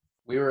 so.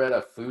 We were at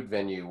a food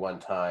venue one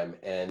time,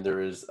 and there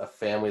was a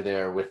family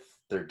there with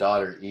their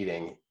daughter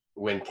eating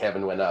when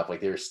Kevin went up.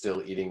 Like, they were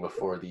still eating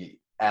before the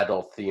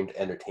adult-themed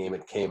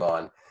entertainment came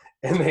on,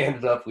 and they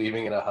ended up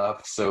leaving in a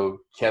huff. So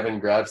Kevin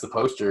grabs the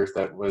poster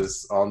that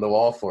was on the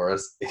wall for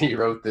us, and he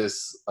wrote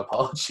this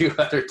apology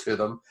letter to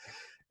them,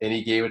 and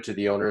he gave it to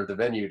the owner of the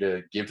venue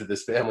to give to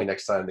this family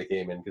next time they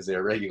came in because they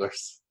were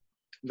regulars.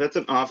 That's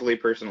an awfully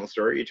personal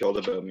story you told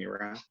about me,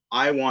 Rob.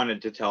 I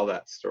wanted to tell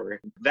that story.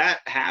 That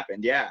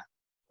happened, yeah.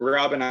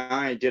 Rob and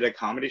I did a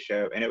comedy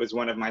show, and it was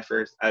one of my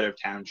first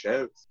out-of-town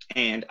shows.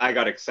 And I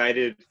got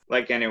excited,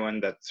 like anyone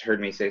that's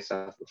heard me say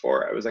stuff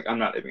before. I was like, I'm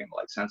not even going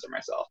to, censor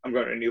myself. I'm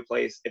going to a new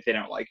place. If they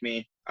don't like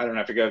me, I don't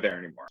have to go there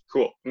anymore.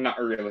 Cool. I'm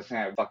not realizing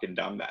how fucking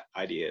dumb that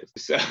idea is.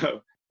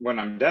 So when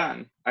I'm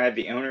done, I had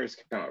the owners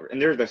come over, and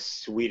they're the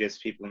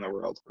sweetest people in the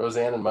world.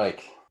 Roseanne and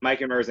Mike.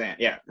 Mike and Roseanne.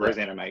 Yeah,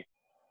 Roseanne and Mike.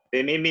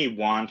 They made me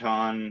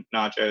wonton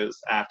nachos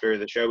after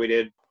the show we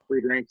did.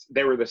 Free drinks.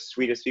 They were the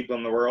sweetest people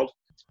in the world.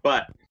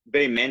 But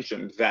they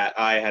mentioned that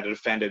I had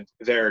offended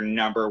their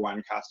number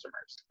one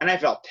customers. And I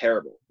felt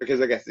terrible because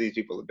I guess these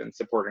people have been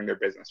supporting their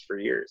business for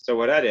years. So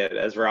what I did,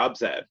 as Rob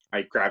said,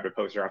 I grabbed a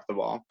poster off the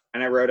wall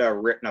and I wrote a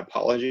written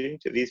apology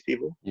to these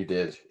people. You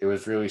did. It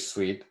was really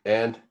sweet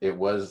and it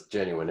was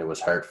genuine. It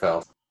was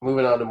heartfelt.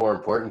 Moving on to more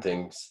important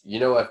things. You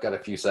know I've got a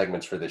few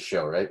segments for this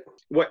show, right?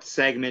 What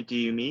segment do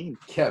you mean?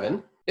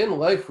 Kevin, in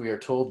life we are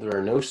told there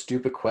are no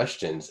stupid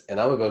questions, and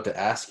I'm about to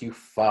ask you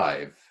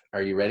 5.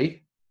 Are you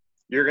ready?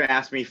 You're going to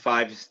ask me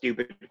 5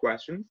 stupid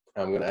questions?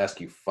 I'm going to ask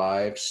you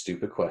 5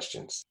 stupid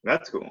questions.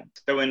 That's cool.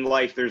 So in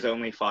life, there's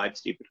only 5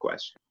 stupid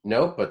questions.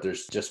 No, but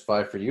there's just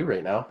 5 for you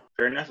right now.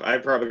 Fair enough.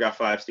 I've probably got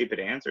 5 stupid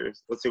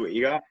answers. Let's see what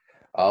you got.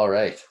 All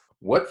right.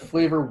 What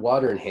flavor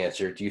water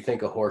enhancer do you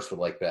think a horse would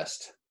like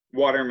best?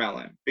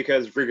 Watermelon.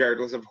 Because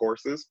regardless of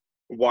horses,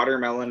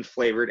 watermelon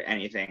flavored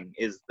anything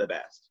is the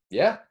best.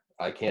 Yeah,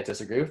 I can't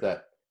disagree with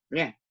that.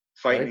 Yeah,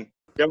 fight me.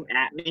 Don't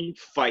at me,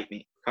 fight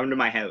me. Come to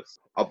my house.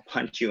 I'll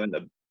punch you in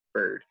the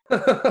bird.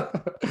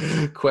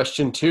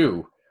 Question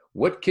 2.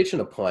 What kitchen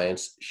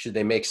appliance should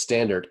they make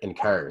standard in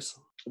cars?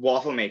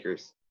 Waffle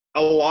makers.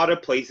 A lot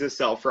of places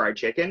sell fried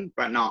chicken,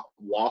 but not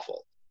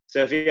waffle.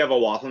 So if you have a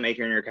waffle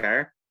maker in your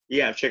car,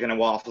 you have chicken and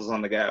waffles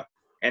on the go.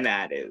 And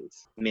that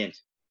is mint.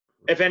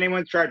 If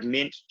anyone's tried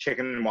mint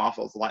chicken and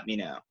waffles, let me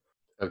know.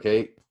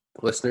 Okay,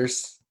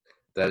 listeners,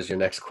 that is your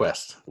next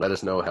quest. Let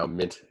us know how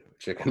mint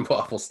chicken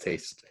waffles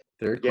taste.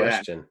 Third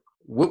question.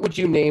 What would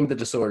you name the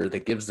disorder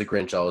that gives the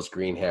Grinch all his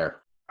green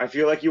hair? I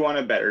feel like you want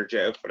a better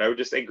joke, but I would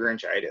just say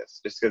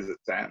Grinchitis, just because it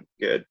sounds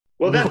good.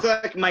 Well, that's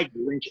like my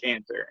Grinch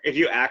answer. If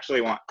you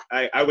actually want,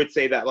 I would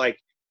say that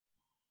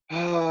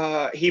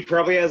he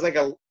probably has like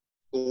a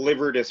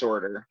liver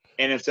disorder,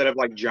 and instead of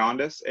like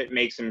jaundice, it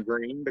makes him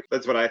green.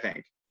 That's what I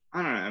think.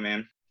 I don't know,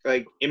 man.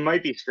 Like, it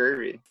might be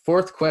scurvy.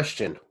 4th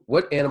question.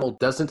 What animal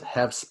doesn't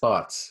have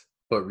spots,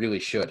 but really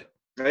should?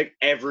 Like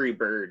every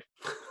bird.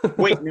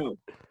 Wait,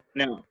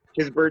 no,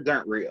 his birds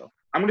aren't real.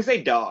 I'm gonna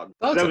say dog.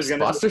 Dogs have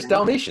spots. There's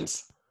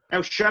Dalmatians.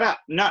 No, shut up.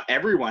 Not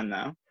everyone,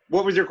 though.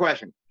 What was your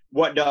question?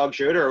 What dog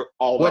should or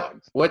all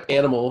dogs? What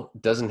animal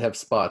doesn't have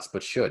spots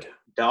but should?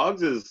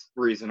 Dogs is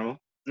reasonable.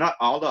 Not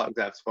all dogs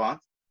have spots.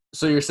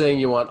 So you're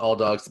saying you want all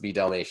dogs to be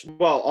Dalmatian?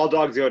 Well, all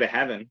dogs go to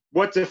heaven.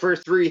 What's the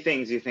first 3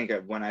 things you think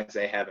of when I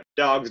say heaven?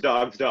 Dogs,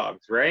 dogs,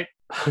 dogs, right?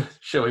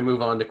 Shall we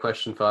move on to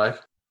question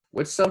 5?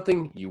 What's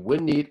something you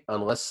wouldn't eat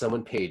unless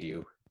someone paid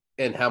you?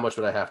 And how much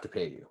would I have to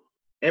pay you?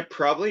 It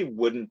probably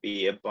wouldn't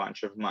be a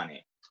bunch of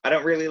money. I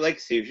don't really like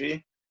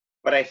sushi.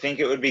 but I think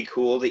it would be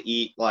cool to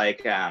eat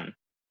like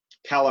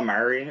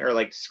calamari or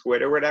like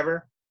squid or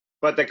whatever,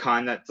 but the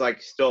kind that's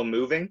like still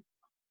moving.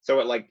 So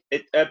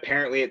it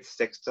apparently it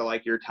sticks to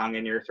like your tongue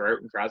in your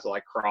throat and tries to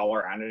like crawl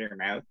around in your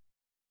mouth.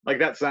 Like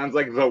that sounds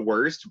like the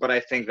worst, but I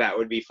think that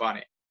would be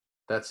funny.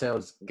 That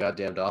sounds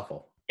goddamn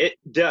awful. It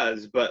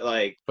does, but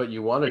like. But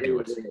you want to do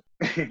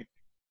it.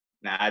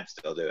 Nah, I'd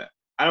still do it.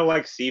 I don't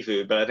like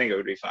seafood, but I think it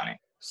would be funny.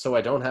 So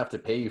I don't have to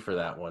pay you for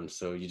that one.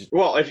 So you just.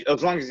 Well,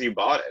 as long as you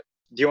bought it.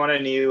 Do you want a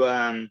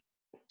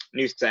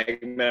new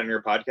segment on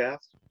your podcast?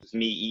 Just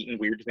me eating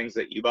weird things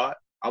that you bought?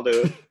 I'll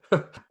do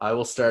it. I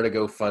will start a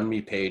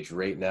GoFundMe page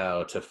right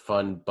now to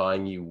fund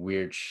buying you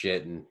weird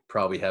shit and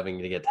probably having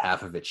to get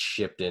half of it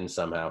shipped in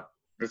somehow.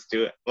 Let's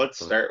do it. Let's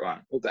start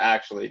one. Let's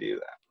actually do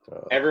that.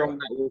 Oh, Everyone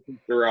that listens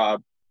to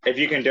Rob, if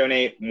you can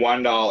donate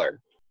 $1,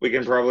 we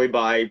can probably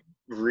buy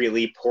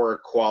really poor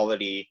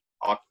quality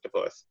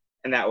octopus,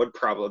 and that would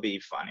probably be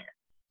funnier.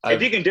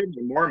 If you can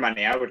donate more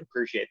money, I would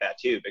appreciate that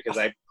too, because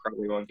I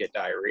probably won't get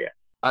diarrhea.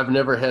 I've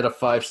never had a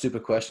 5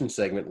 stupid questions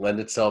segment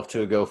lend itself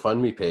to a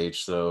GoFundMe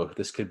page, so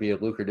this could be a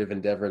lucrative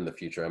endeavor in the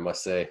future, I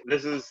must say.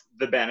 This is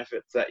the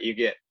benefits that you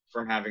get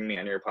from having me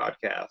on your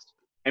podcast.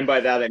 And by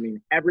that, I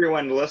mean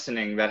everyone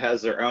listening that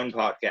has their own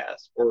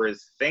podcast or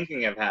is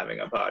thinking of having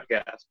a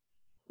podcast.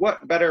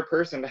 What better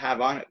person to have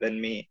on it than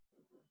me?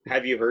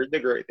 Have you heard the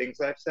great things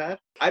I've said?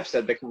 I've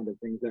said the kind of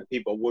things that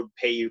people would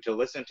pay you to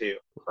listen to.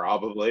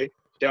 Probably.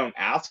 Don't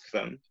ask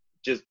them.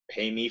 Just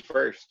pay me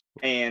first.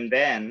 And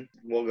then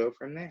we'll go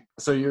from there.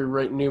 So you're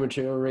writing new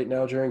material right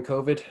now during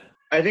COVID?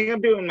 I think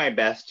I'm doing my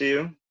best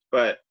to,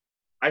 but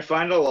I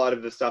find a lot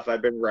of the stuff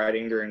I've been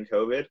writing during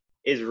COVID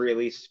is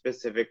really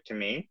specific to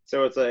me.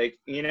 So it's like,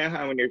 you know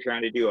how when you're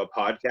trying to do a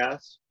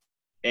podcast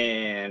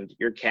and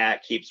your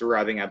cat keeps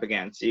rubbing up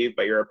against you,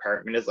 but your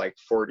apartment is like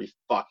 40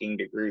 fucking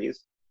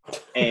degrees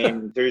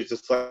and there's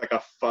just like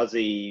a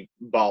fuzzy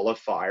ball of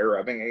fire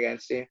rubbing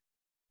against you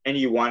and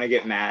you want to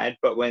get mad,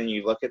 but when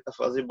you look at the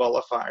fuzzy ball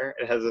of fire,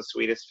 it has the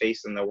sweetest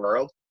face in the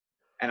world.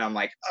 And I'm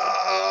like,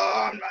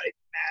 oh, I'm not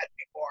even mad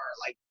anymore.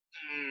 Like,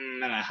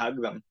 and I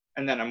hug them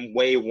and then I'm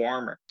way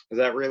warmer. Is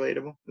that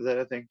relatable? Is that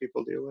a thing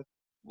people deal with?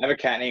 I have a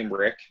cat named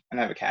Rick and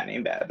I have a cat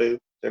named Babu.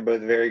 They're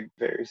both very,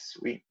 very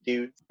sweet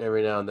dudes.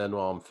 Every now and then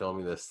while I'm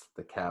filming this,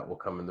 the cat will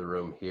come in the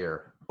room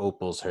here.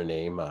 Opal's her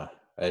name. I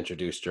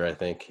introduced her, I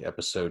think,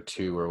 episode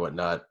 2 or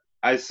whatnot.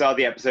 I saw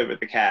the episode with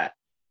the cat.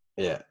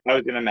 Yeah. I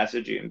was going to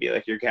message you and be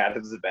like, your cat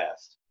is the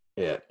best.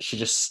 Yeah. She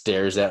just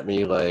stares at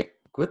me like,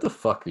 what the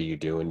fuck are you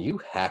doing?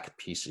 You hack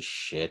piece of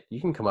shit.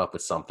 You can come up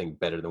with something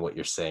better than what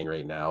you're saying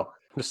right now.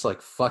 I'm just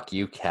like, fuck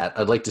you, cat.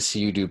 I'd like to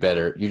see you do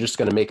better. You're just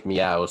going to make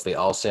meows. They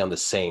all sound the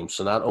same.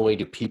 So not only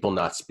do people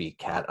not speak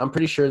cat, I'm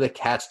pretty sure that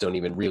cats don't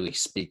even really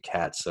speak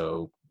cat.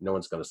 So no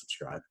one's going to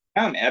subscribe.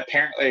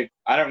 Apparently,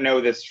 I don't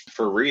know this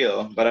for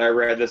real, but I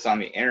read this on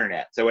the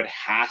internet. So it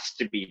has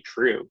to be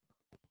true.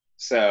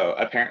 So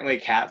apparently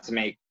cats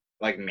make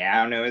like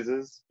meow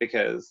noises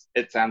because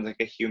it sounds like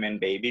a human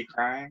baby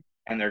crying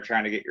and they're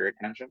trying to get your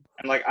attention.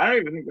 And like, I don't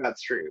even think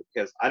that's true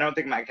because I don't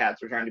think my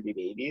cats are trying to be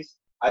babies.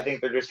 I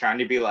think they're just trying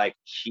to be like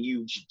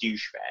huge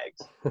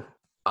douchebags.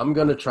 I'm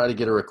going to try to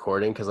get a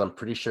recording because I'm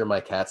pretty sure my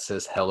cat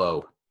says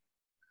hello.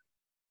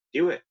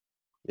 Do it.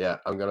 Yeah,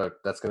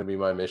 that's going to be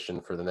my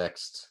mission for the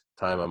next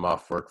time I'm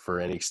off work for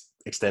any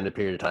extended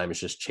period of time is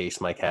just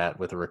chase my cat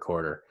with a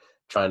recorder,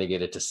 trying to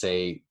get it to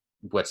say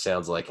what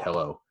sounds like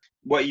hello.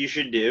 What you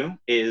should do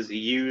is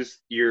use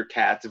your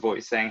cat's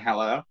voice saying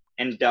hello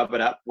and dub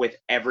it up with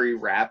every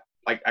rap,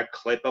 like a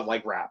clip of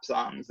like rap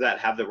songs that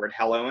have the word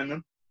hello in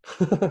them.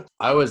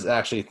 I was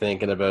actually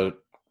thinking about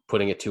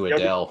putting it to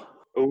Adele.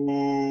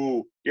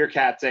 Ooh, your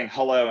cat saying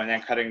hello and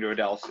then cutting to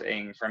Adele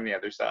saying from the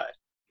other side.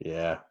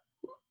 Yeah.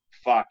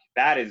 Fuck,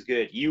 that is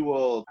good. You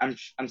will,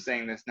 I'm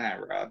saying this now,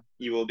 Rob,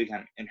 you will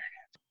become internet.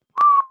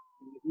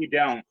 If you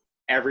don't,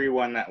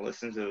 everyone that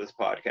listens to this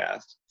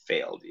podcast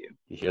failed you.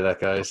 You hear that,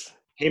 guys?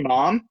 Hey,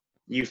 Mom,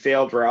 you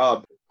failed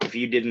Rob if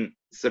you didn't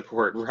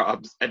support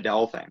Rob's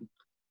Adele thing.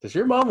 Does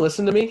your mom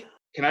listen to me?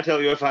 Can I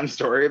tell you a fun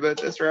story about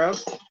this, Rob?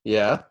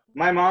 Yeah.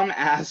 My mom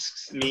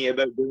asks me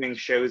about doing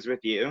shows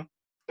with you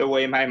the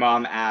way my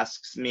mom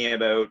asks me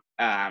about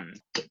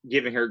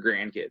giving her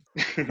grandkids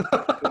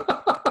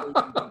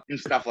and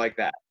stuff like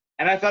that.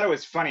 And I thought it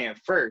was funny at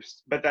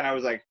first, but then I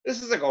was like,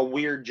 this is like a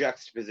weird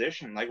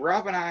juxtaposition. Like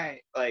Rob and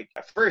I, like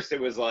at first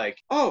it was like,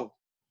 oh,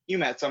 you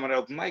met someone at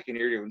open mic and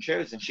you're doing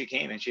shows, and she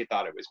came and she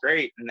thought it was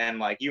great. And then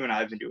like you and I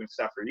have been doing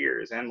stuff for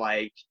years, and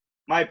like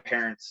my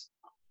parents,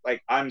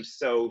 like I'm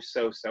so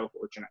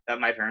fortunate that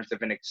my parents have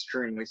been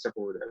extremely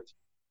supportive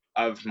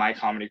of my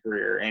comedy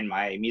career and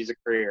my music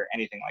career,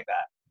 anything like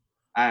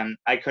that.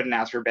 I couldn't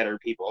ask for better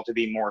people to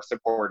be more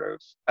supportive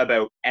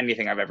about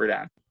anything I've ever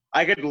done.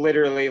 I could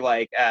literally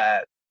like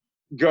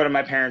go to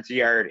my parents'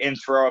 yard and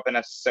throw up in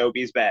a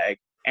Sobeys bag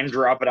and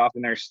drop it off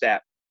in their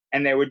step.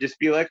 And they would just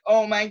be like,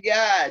 oh my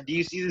God, do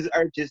you see this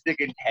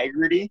artistic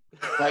integrity?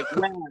 Like,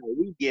 wow,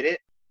 we get it.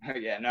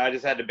 Yeah, no, I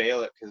just had to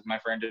bail it because my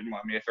friend didn't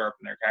want me to throw up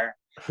in their car.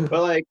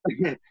 But like,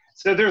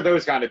 so there are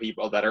those kind of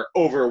people that are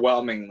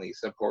overwhelmingly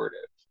supportive.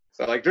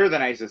 So like they're the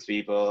nicest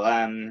people.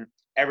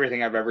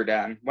 Everything I've ever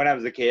done. When I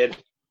was a kid,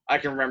 I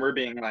can remember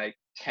being like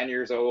 10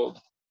 years old,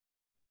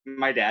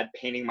 my dad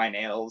painting my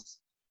nails,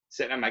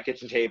 sitting at my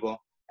kitchen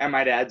table, and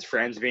my dad's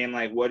friends being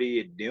like, "What are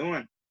you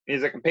doing?"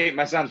 He's like, "I'm painting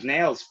my son's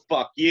nails.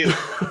 Fuck you."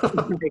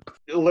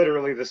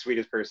 Literally the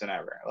sweetest person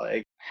ever.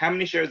 Like, how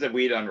many shows have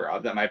we done,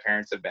 Rob, that my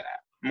parents have been at?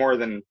 More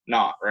than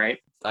not, right?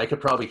 I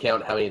could probably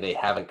count how many they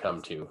haven't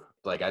come to.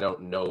 Like, I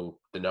don't know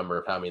the number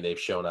of how many they've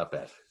shown up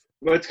at.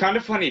 Well, it's kind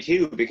of funny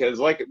too, because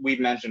like we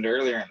mentioned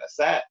earlier in the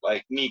set,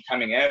 like me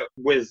coming out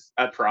was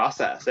a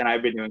process, and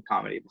I've been doing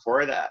comedy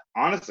before that.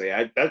 Honestly,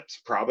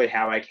 that's probably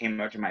how I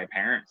came out to my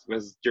parents,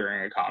 was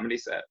during a comedy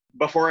set.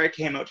 Before I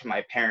came out to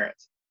my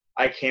parents,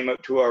 I came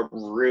out to a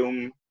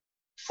room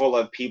full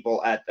of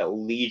people at the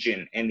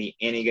Legion, in the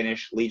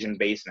Antigonish Legion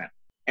basement.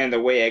 And the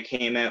way I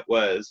came out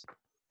was,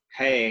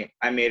 hey,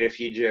 I made a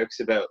few jokes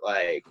about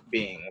like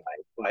being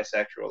like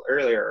bisexual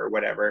earlier or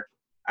whatever.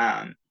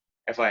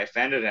 If I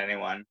offended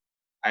anyone,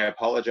 I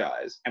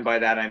apologize. And by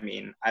that, I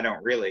mean, I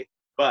don't really.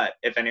 But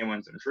if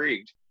anyone's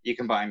intrigued, you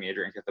can buy me a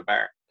drink at the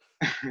bar.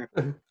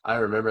 I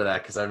remember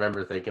that because I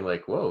remember thinking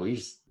like, whoa,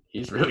 he's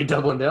really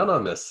doubling down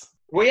on this.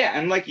 Well, yeah.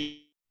 And like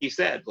you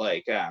said,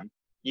 like,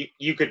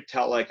 you could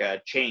tell like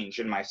a change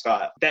in my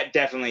style. That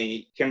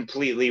definitely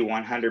completely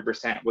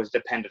 100% was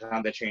dependent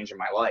on the change in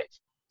my life.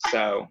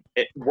 So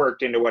it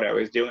worked into what I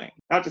was doing.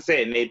 Not to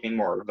say it made me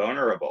more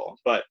vulnerable,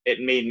 but it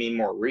made me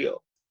more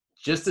real.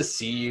 Just to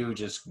see you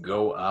just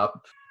go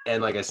up.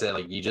 And like I said,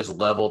 like you just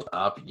leveled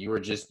up. You were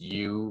just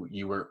you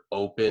were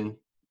open.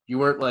 You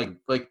weren't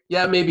like,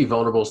 yeah, maybe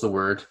vulnerable is the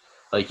word.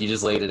 Like you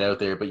just laid it out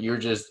there, but you were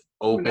just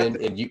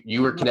open and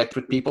you were connect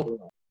with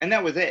people. And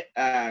that was it.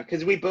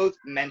 Because we both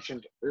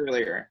mentioned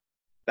earlier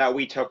that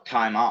we took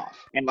time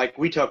off. And like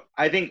we took,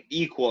 I think,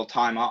 equal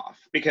time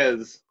off.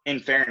 Because in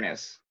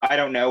fairness, I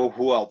don't know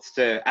who else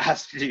to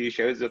ask to do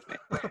shows with me.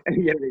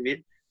 You know what I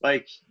mean?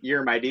 Like,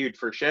 you're my dude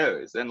for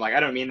shows. And like,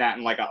 I don't mean that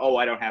in like, oh,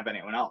 I don't have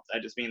anyone else. I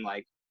just mean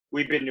like,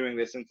 we've been doing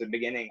this since the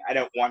beginning. I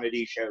don't want to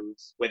do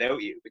shows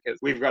without you because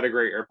we've got a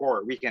great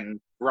rapport. We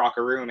can rock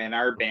a room and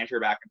our banter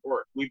back and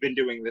forth. We've been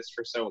doing this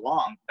for so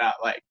long that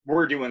like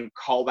we're doing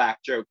callback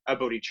jokes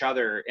about each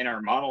other in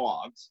our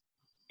monologues,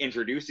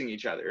 introducing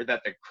each other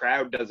that the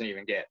crowd doesn't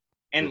even get.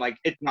 And like,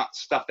 it's not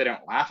stuff they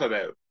don't laugh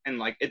about. And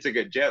like, it's a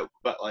good joke,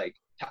 but like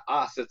to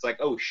us, it's like,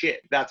 oh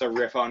shit, that's a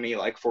riff on me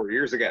like 4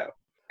 years ago.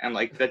 And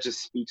like, that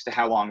just speaks to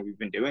how long we've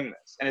been doing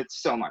this. And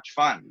it's so much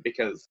fun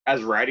because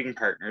as writing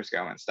partners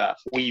go and stuff,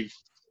 we've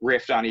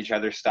riffed on each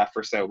other's stuff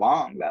for so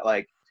long that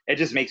like, it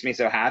just makes me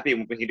so happy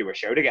when we can do a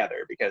show together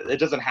because it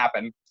doesn't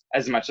happen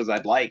as much as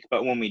I'd like.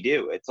 But when we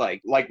do, it's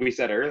like we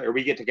said earlier,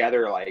 we get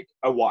together like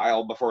a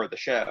while before the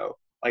show.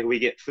 Like we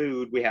get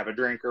food, we have a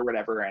drink or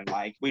whatever. And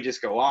like, we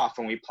just go off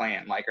and we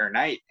plan like our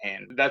night.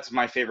 And that's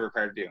my favorite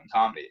part of doing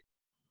comedy,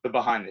 the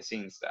behind the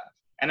scenes stuff.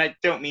 And I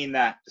don't mean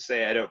that to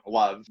say I don't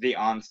love the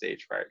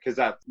onstage part, because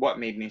that's what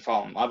made me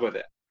fall in love with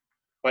it.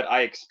 But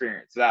I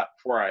experienced that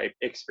before I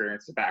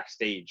experienced the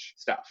backstage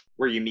stuff,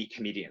 where you meet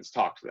comedians,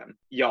 talk to them.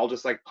 Y'all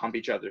just like pump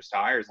each other's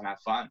tires and have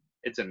fun.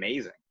 It's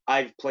amazing.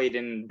 I've played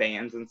in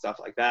bands and stuff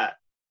like that,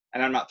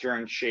 and I'm not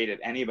throwing shade at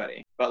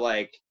anybody. But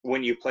like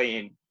when you play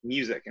in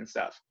music and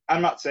stuff,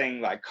 I'm not saying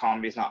like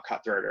comedy's not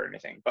cutthroat or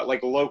anything, but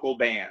like local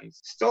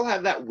bands still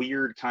have that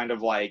weird kind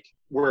of like,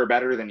 we're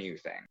better than you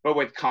thing. But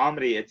with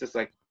comedy, it's just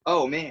like,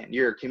 oh man,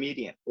 you're a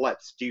comedian.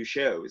 Let's do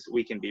shows.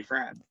 We can be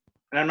friends.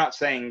 And I'm not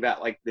saying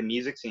that like the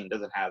music scene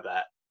doesn't have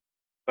that,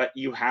 but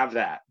you have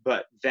that.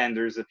 But then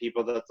there's the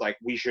people that's like,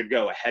 we should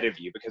go ahead of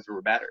you because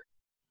we're better.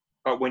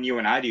 But when you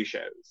and I do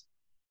shows,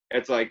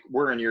 it's like,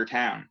 we're in your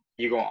town,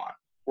 you go on.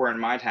 We're in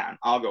my town,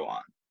 I'll go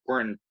on.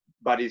 We're in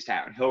Buddy's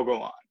town, he'll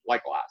go on.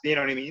 Like last, you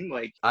know what I mean?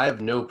 Like, I have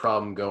no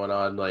problem going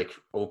on like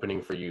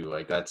opening for you.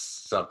 Like that's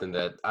something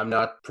that I'm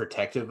not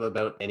protective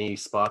about any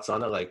spots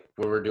on it. Like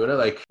when we're doing it,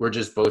 like we're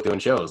just both doing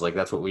shows. Like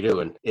that's what we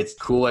do. And it's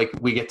cool. Like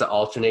we get to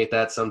alternate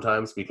that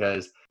sometimes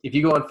because if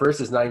you go on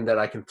first, it's not even that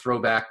I can throw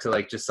back to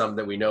like just something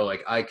that we know.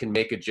 Like I can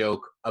make a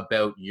joke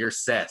about your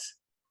set.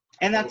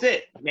 And that's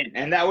it.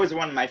 And that was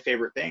one of my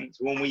favorite things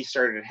when we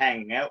started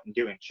hanging out and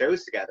doing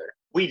shows together.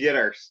 We did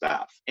our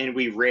stuff and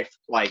we riffed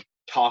like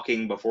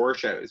talking before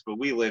shows, but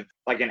we live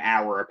like an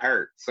hour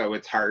apart. So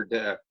it's hard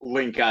to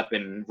link up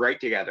and write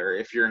together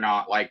if you're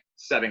not like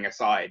setting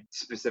aside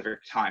specific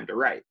time to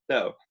write.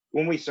 So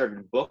when we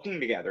started booking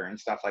together and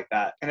stuff like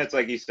that, and it's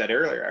like you said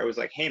earlier, I was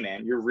like, hey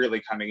man, you're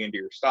really coming into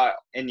your style.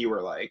 And you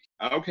were like,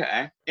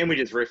 okay. And we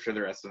just riffed for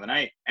the rest of the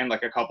night. And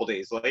like a couple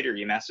days later,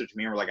 you messaged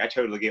me and were like, I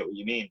totally get what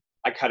you mean.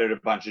 I cut out a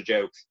bunch of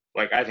jokes.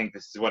 Like, I think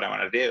this is what I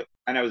want to do.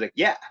 And I was like,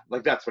 yeah,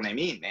 like, that's what I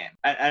mean, man.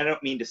 I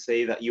don't mean to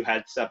say that you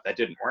had stuff that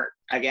didn't work.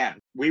 Again,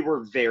 we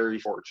were very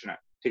fortunate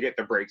to get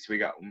the breaks we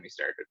got when we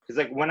started. Because,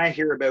 like, when I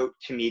hear about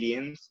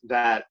comedians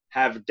that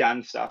have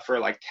done stuff for,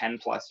 like, 10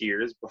 plus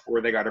years before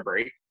they got a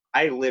break,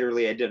 I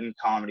did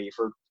comedy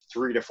for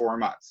 3 to 4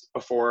 months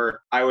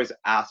before I was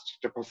asked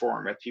to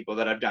perform with people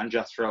that I've done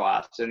Just for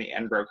Laughs in the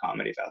Edinburgh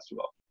Comedy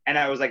Festival. And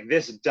I was like,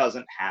 this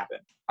doesn't happen.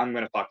 I'm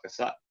going to fuck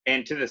this up.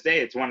 And to this day,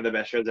 it's one of the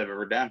best shows I've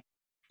ever done.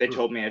 They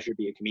told me I should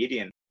be a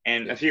comedian,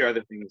 and a few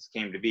other things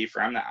came to be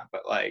from that.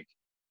 But like,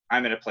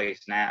 I'm in a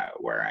place now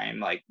where I'm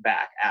like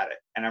back at it,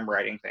 and I'm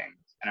writing things,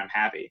 and I'm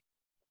happy.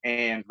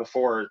 And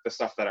before, the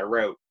stuff that I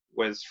wrote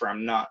was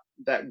from not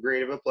that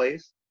great of a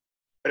place,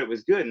 but it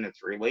was good and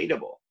it's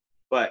relatable.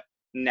 But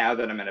now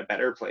that I'm in a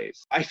better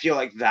place, I feel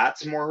like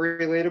that's more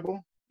relatable,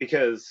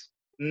 because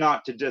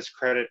not to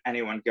discredit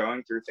anyone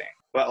going through things,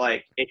 but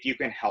like if you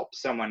can help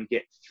someone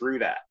get through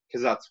that,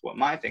 because that's what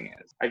my thing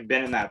is. I've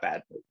been in that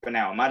bad place, but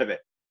now I'm out of it.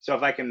 So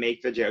if I can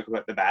make the joke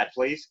about the bad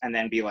place and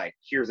then be like,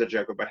 here's a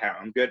joke about how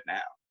I'm good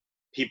now,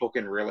 people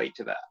can relate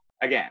to that.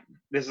 Again,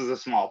 this is a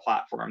small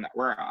platform that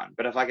we're on,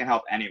 but if I can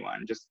help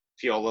anyone just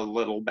feel a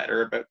little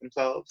better about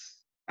themselves,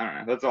 I don't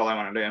know, that's all I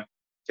want to do.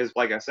 Because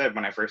like I said,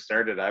 when I first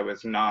started, I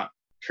was not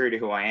true to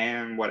who I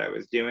am, what I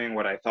was doing,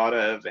 what I thought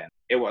of, and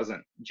it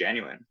wasn't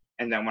genuine.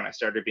 And then when I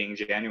started being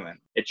genuine,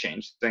 it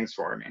changed things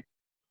for me.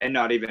 And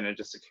not even in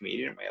just a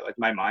comedian way, like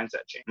my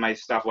mindset changed. My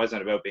stuff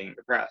wasn't about being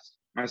depressed.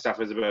 My stuff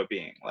was about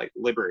being like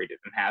liberated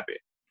and happy.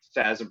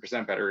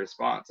 1,000% better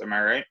response. Am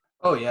I right?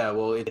 Oh yeah,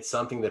 well, it's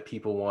something that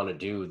people want to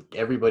do.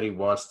 Everybody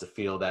wants to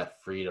feel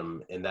that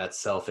freedom and that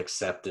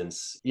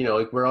self-acceptance,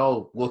 like we're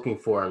all looking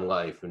for in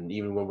life. And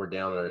even when we're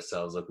down on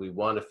ourselves, like we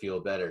want to feel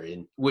better.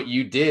 And what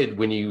you did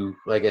when you,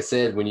 like I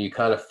said, when you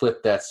kind of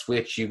flipped that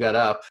switch, you got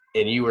up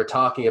and you were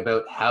talking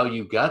about how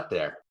you got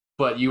there.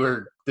 But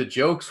the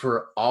jokes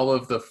were all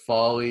of the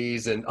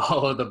follies and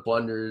all of the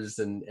blunders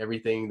and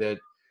everything that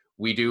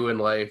we do in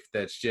life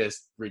that's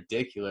just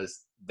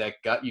ridiculous that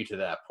got you to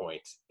that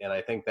point. And I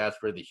think that's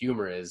where the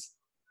humor is,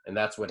 and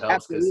that's what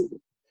helps.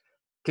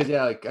 Because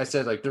yeah, like I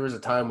said, like there was a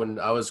time when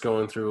I was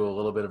going through a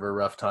little bit of a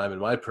rough time in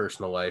my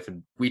personal life,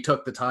 and we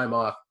took the time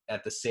off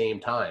at the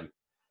same time.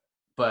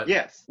 But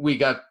yes,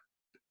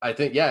 I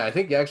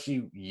think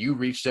actually you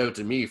reached out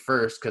to me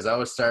first, because I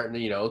was starting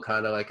to,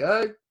 kind of like,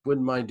 I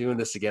wouldn't mind doing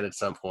this again at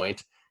some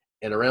point.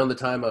 And around the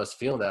time I was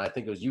feeling that, I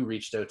think it was you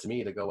reached out to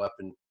me to go up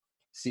and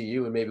see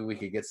you, and maybe we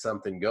could get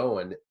something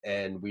going.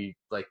 And we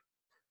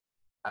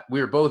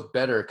were both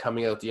better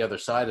coming out the other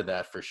side of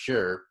that for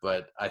sure.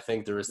 But I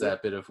think there was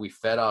that bit of, we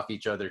fed off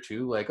each other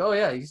too. Like, oh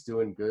yeah, he's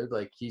doing good.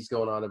 Like he's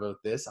going on about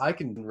this. I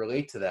can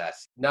relate to that.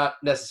 Not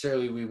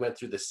necessarily we went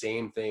through the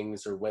same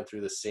things or went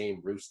through the same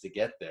routes to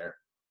get there,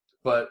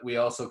 but we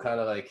also kind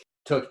of like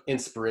took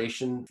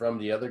inspiration from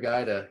the other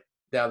guy to,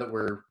 now that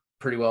we're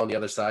pretty well on the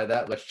other side of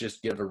that, let's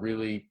just give a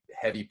really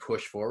heavy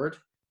push forward.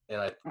 And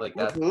I like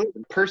that.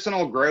 Absolutely.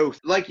 Personal growth.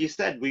 Like you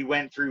said, we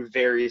went through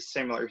very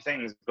similar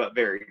things, but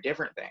very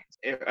different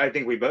things. I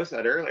think we both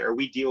said earlier,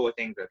 we deal with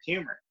things with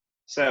humor.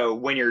 So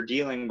when you're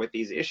dealing with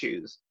these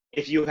issues,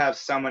 if you have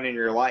someone in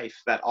your life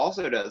that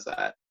also does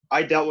that,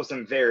 I dealt with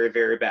some very,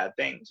 very bad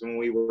things when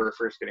we were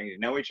first getting to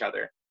know each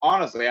other.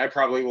 Honestly, I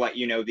probably let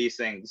you know these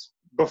things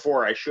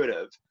before I should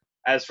have,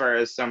 as far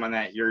as someone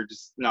that you're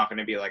just not going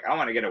to be like, I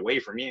want to get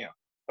away from you.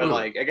 But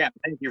like, again,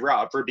 thank you,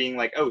 Rob, for being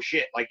like, oh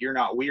shit, like you're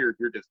not weird,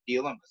 you're just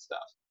dealing with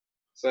stuff.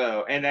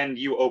 So, and then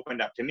you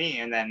opened up to me,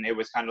 and then it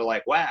was kind of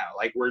like, wow,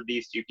 like we're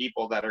these two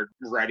people that are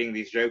writing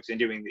these jokes and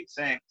doing these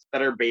things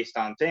that are based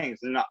on things.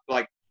 And not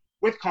like,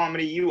 with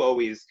comedy, you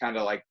always kind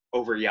of like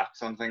over yuck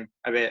something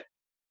a bit.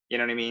 You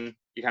know what I mean?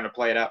 You kind of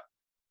play it up.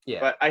 Yeah.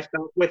 But I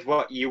felt with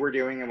what you were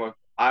doing and what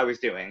I was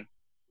doing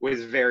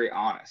was very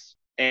honest.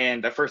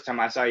 And the first time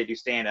I saw you do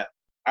stand-up,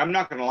 I'm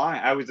not gonna lie,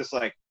 I was just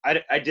like,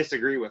 I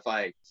disagree with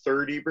like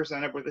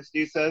 30% of what this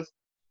dude says,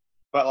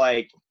 but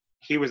like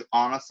he was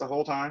honest the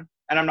whole time.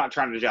 And I'm not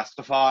trying to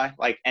justify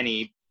like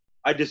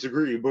I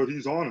disagree, but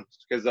he's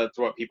honest, because that's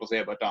what people say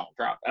about Donald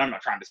Trump, and I'm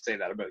not trying to say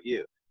that about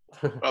you.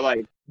 But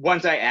like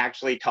once I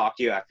actually talked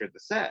to you after the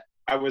set,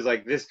 I was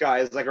like, this guy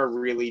is like a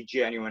really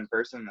genuine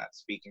person that's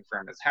speaking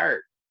from his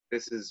heart.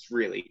 This is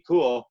really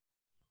cool.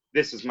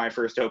 This is my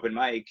first open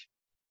mic.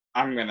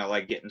 I'm gonna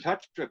like get in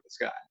touch with this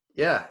guy.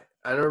 Yeah.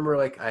 I remember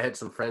like I had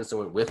some friends that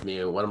went with me,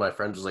 and one of my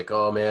friends was like,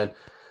 oh man,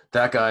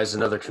 that guy's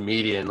another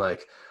comedian.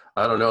 Like,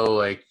 I don't know,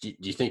 like, do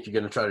you think you're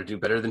going to try to do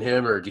better than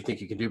him, or do you think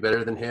you can do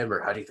better than him,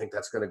 or how do you think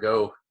that's going to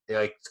go?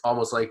 Like, it's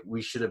almost like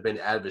we should have been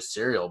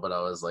adversarial, but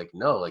I was like,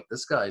 no, like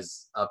this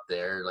guy's up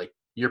there. Like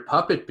your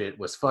puppet bit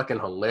was fucking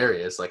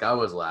hilarious. Like I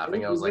was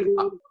laughing. I was like,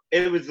 oh.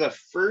 It was the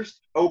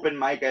first open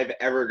mic I've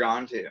ever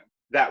gone to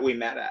that we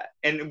met at.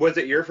 And was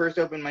it your first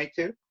open mic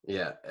too?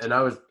 Yeah, and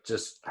I was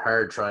just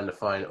hard trying to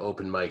find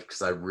open mic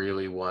because I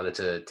really wanted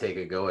to take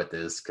a go at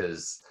this,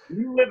 because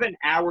you live an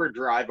hour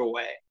drive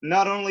away.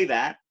 Not only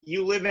that,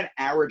 you live an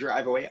hour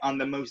drive away on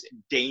the most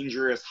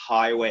dangerous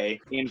highway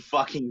in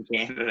fucking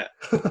Canada.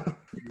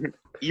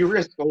 You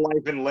risk a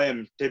life and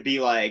limb to be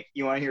like,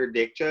 you want to hear a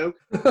dick joke?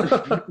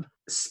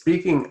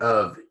 Speaking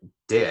of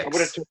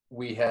dicks,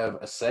 we have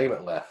a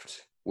segment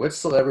left. What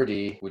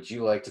celebrity would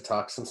you like to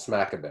talk some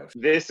smack about?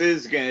 This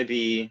is going to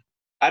be,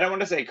 I don't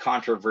want to say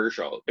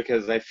controversial,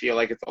 because I feel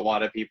like it's a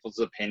lot of people's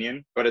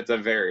opinion, but it's a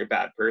very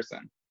bad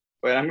person.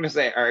 But I'm going to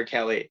say R.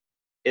 Kelly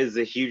is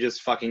the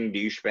hugest fucking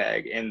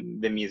douchebag in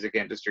the music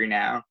industry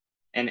now.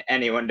 And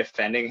anyone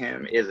defending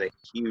him is a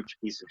huge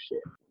piece of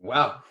shit.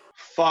 Wow.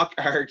 Fuck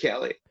R.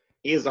 Kelly.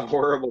 He is a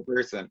horrible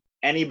person.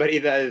 anybody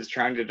that is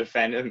trying to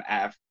defend him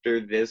after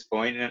this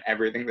point and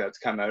everything that's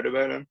come out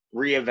about him,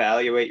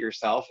 reevaluate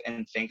yourself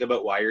and think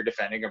about why you're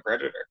defending a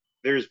predator.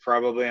 There's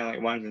probably only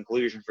one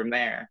conclusion from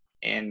there.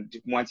 And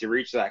once you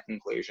reach that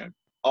conclusion,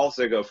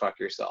 also go fuck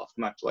yourself,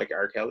 much like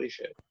R. Kelly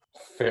should.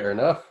 Fair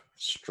enough.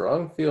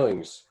 Strong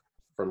feelings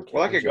from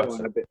Well, I Kevin could go on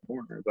Johnson. a bit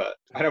more, but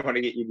I don't want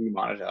to get you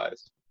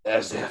demonetized.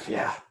 As if,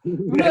 yeah.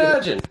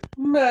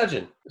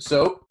 Imagine.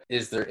 So,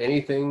 is there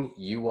anything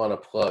you want to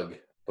plug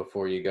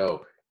before you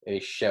go? Any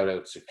shout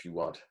outs if you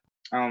want?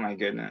 Oh my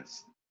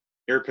goodness.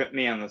 You're putting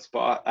me on the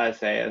spot, I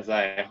say, as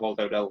I hold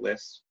out a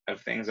list of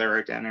things I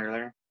wrote down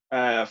earlier.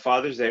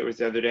 Father's Day was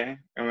the other day.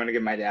 I want to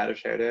give my dad a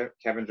shout out,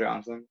 Kevin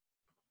Johnson.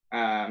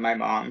 My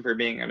mom for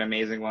being an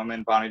amazing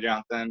woman, Bonnie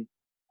Johnson.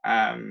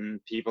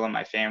 People in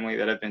my family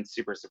that have been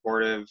super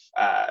supportive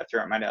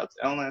throughout my dad's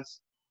illness.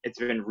 It's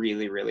been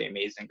really, really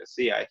amazing to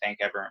see. I thank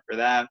everyone for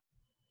that.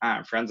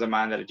 Friends of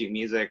mine that do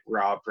music,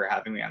 Rob for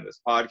having me on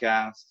this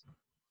podcast.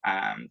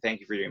 Thank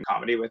you for doing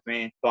comedy with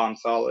me. Bomb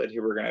Solid,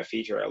 who we're going to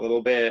feature a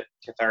little bit.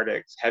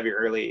 Cathartics, Heavy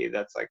Early,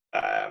 that's like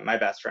my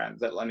best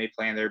friends that let me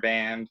play in their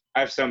band.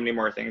 I have so many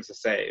more things to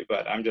say,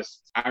 but I'm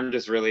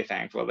just really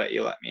thankful that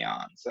you let me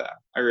on. So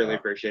I really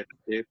appreciate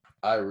it, too.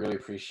 I really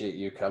appreciate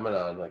you coming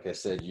on. Like I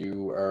said,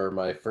 you are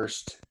my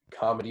first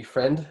comedy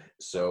friend,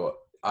 so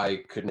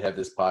I couldn't have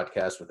this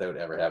podcast without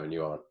ever having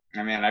you on.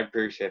 I mean, I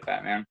appreciate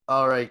that, man.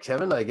 All right,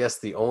 Kevin, I guess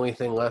the only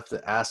thing left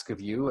to ask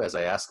of you, as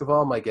I ask of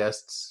all my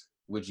guests,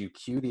 would you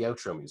cue the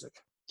outro music?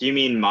 Do you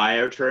mean my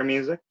outro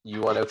music?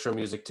 You want outro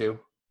music too?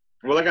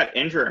 Well, I got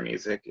intro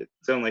music.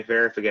 It's only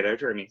fair if I get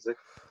outro music.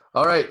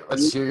 All right,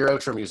 let's hear your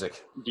outro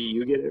music. Do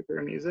you get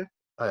outro music?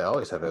 I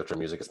always have outro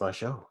music. It's my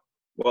show.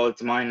 Well,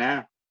 it's mine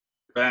now.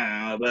 Did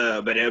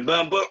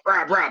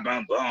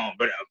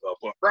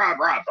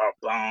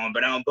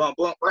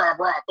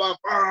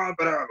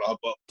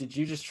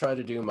you just try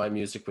to do my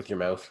music with your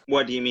mouth?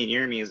 What do you mean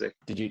your music?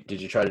 Did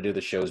you try to do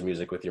the show's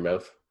music with your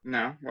mouth?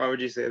 No. Why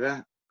would you say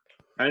that?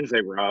 I didn't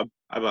say Rob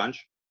a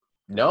bunch.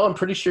 No, I'm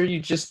pretty sure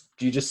you just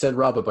said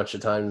Rob a bunch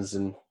of times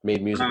and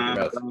made music with your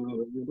mouth.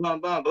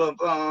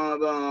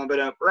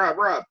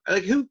 Rob.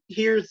 Like, who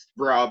hears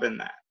Rob in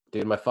that?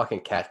 Dude, my fucking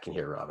cat can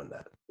hear Rob in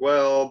that.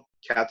 Well,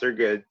 cats are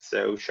good,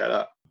 so shut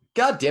up.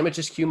 God damn it,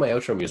 just cue my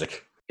outro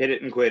music. Hit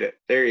it and quit it.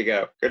 There you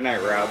go. Good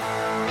night, Rob.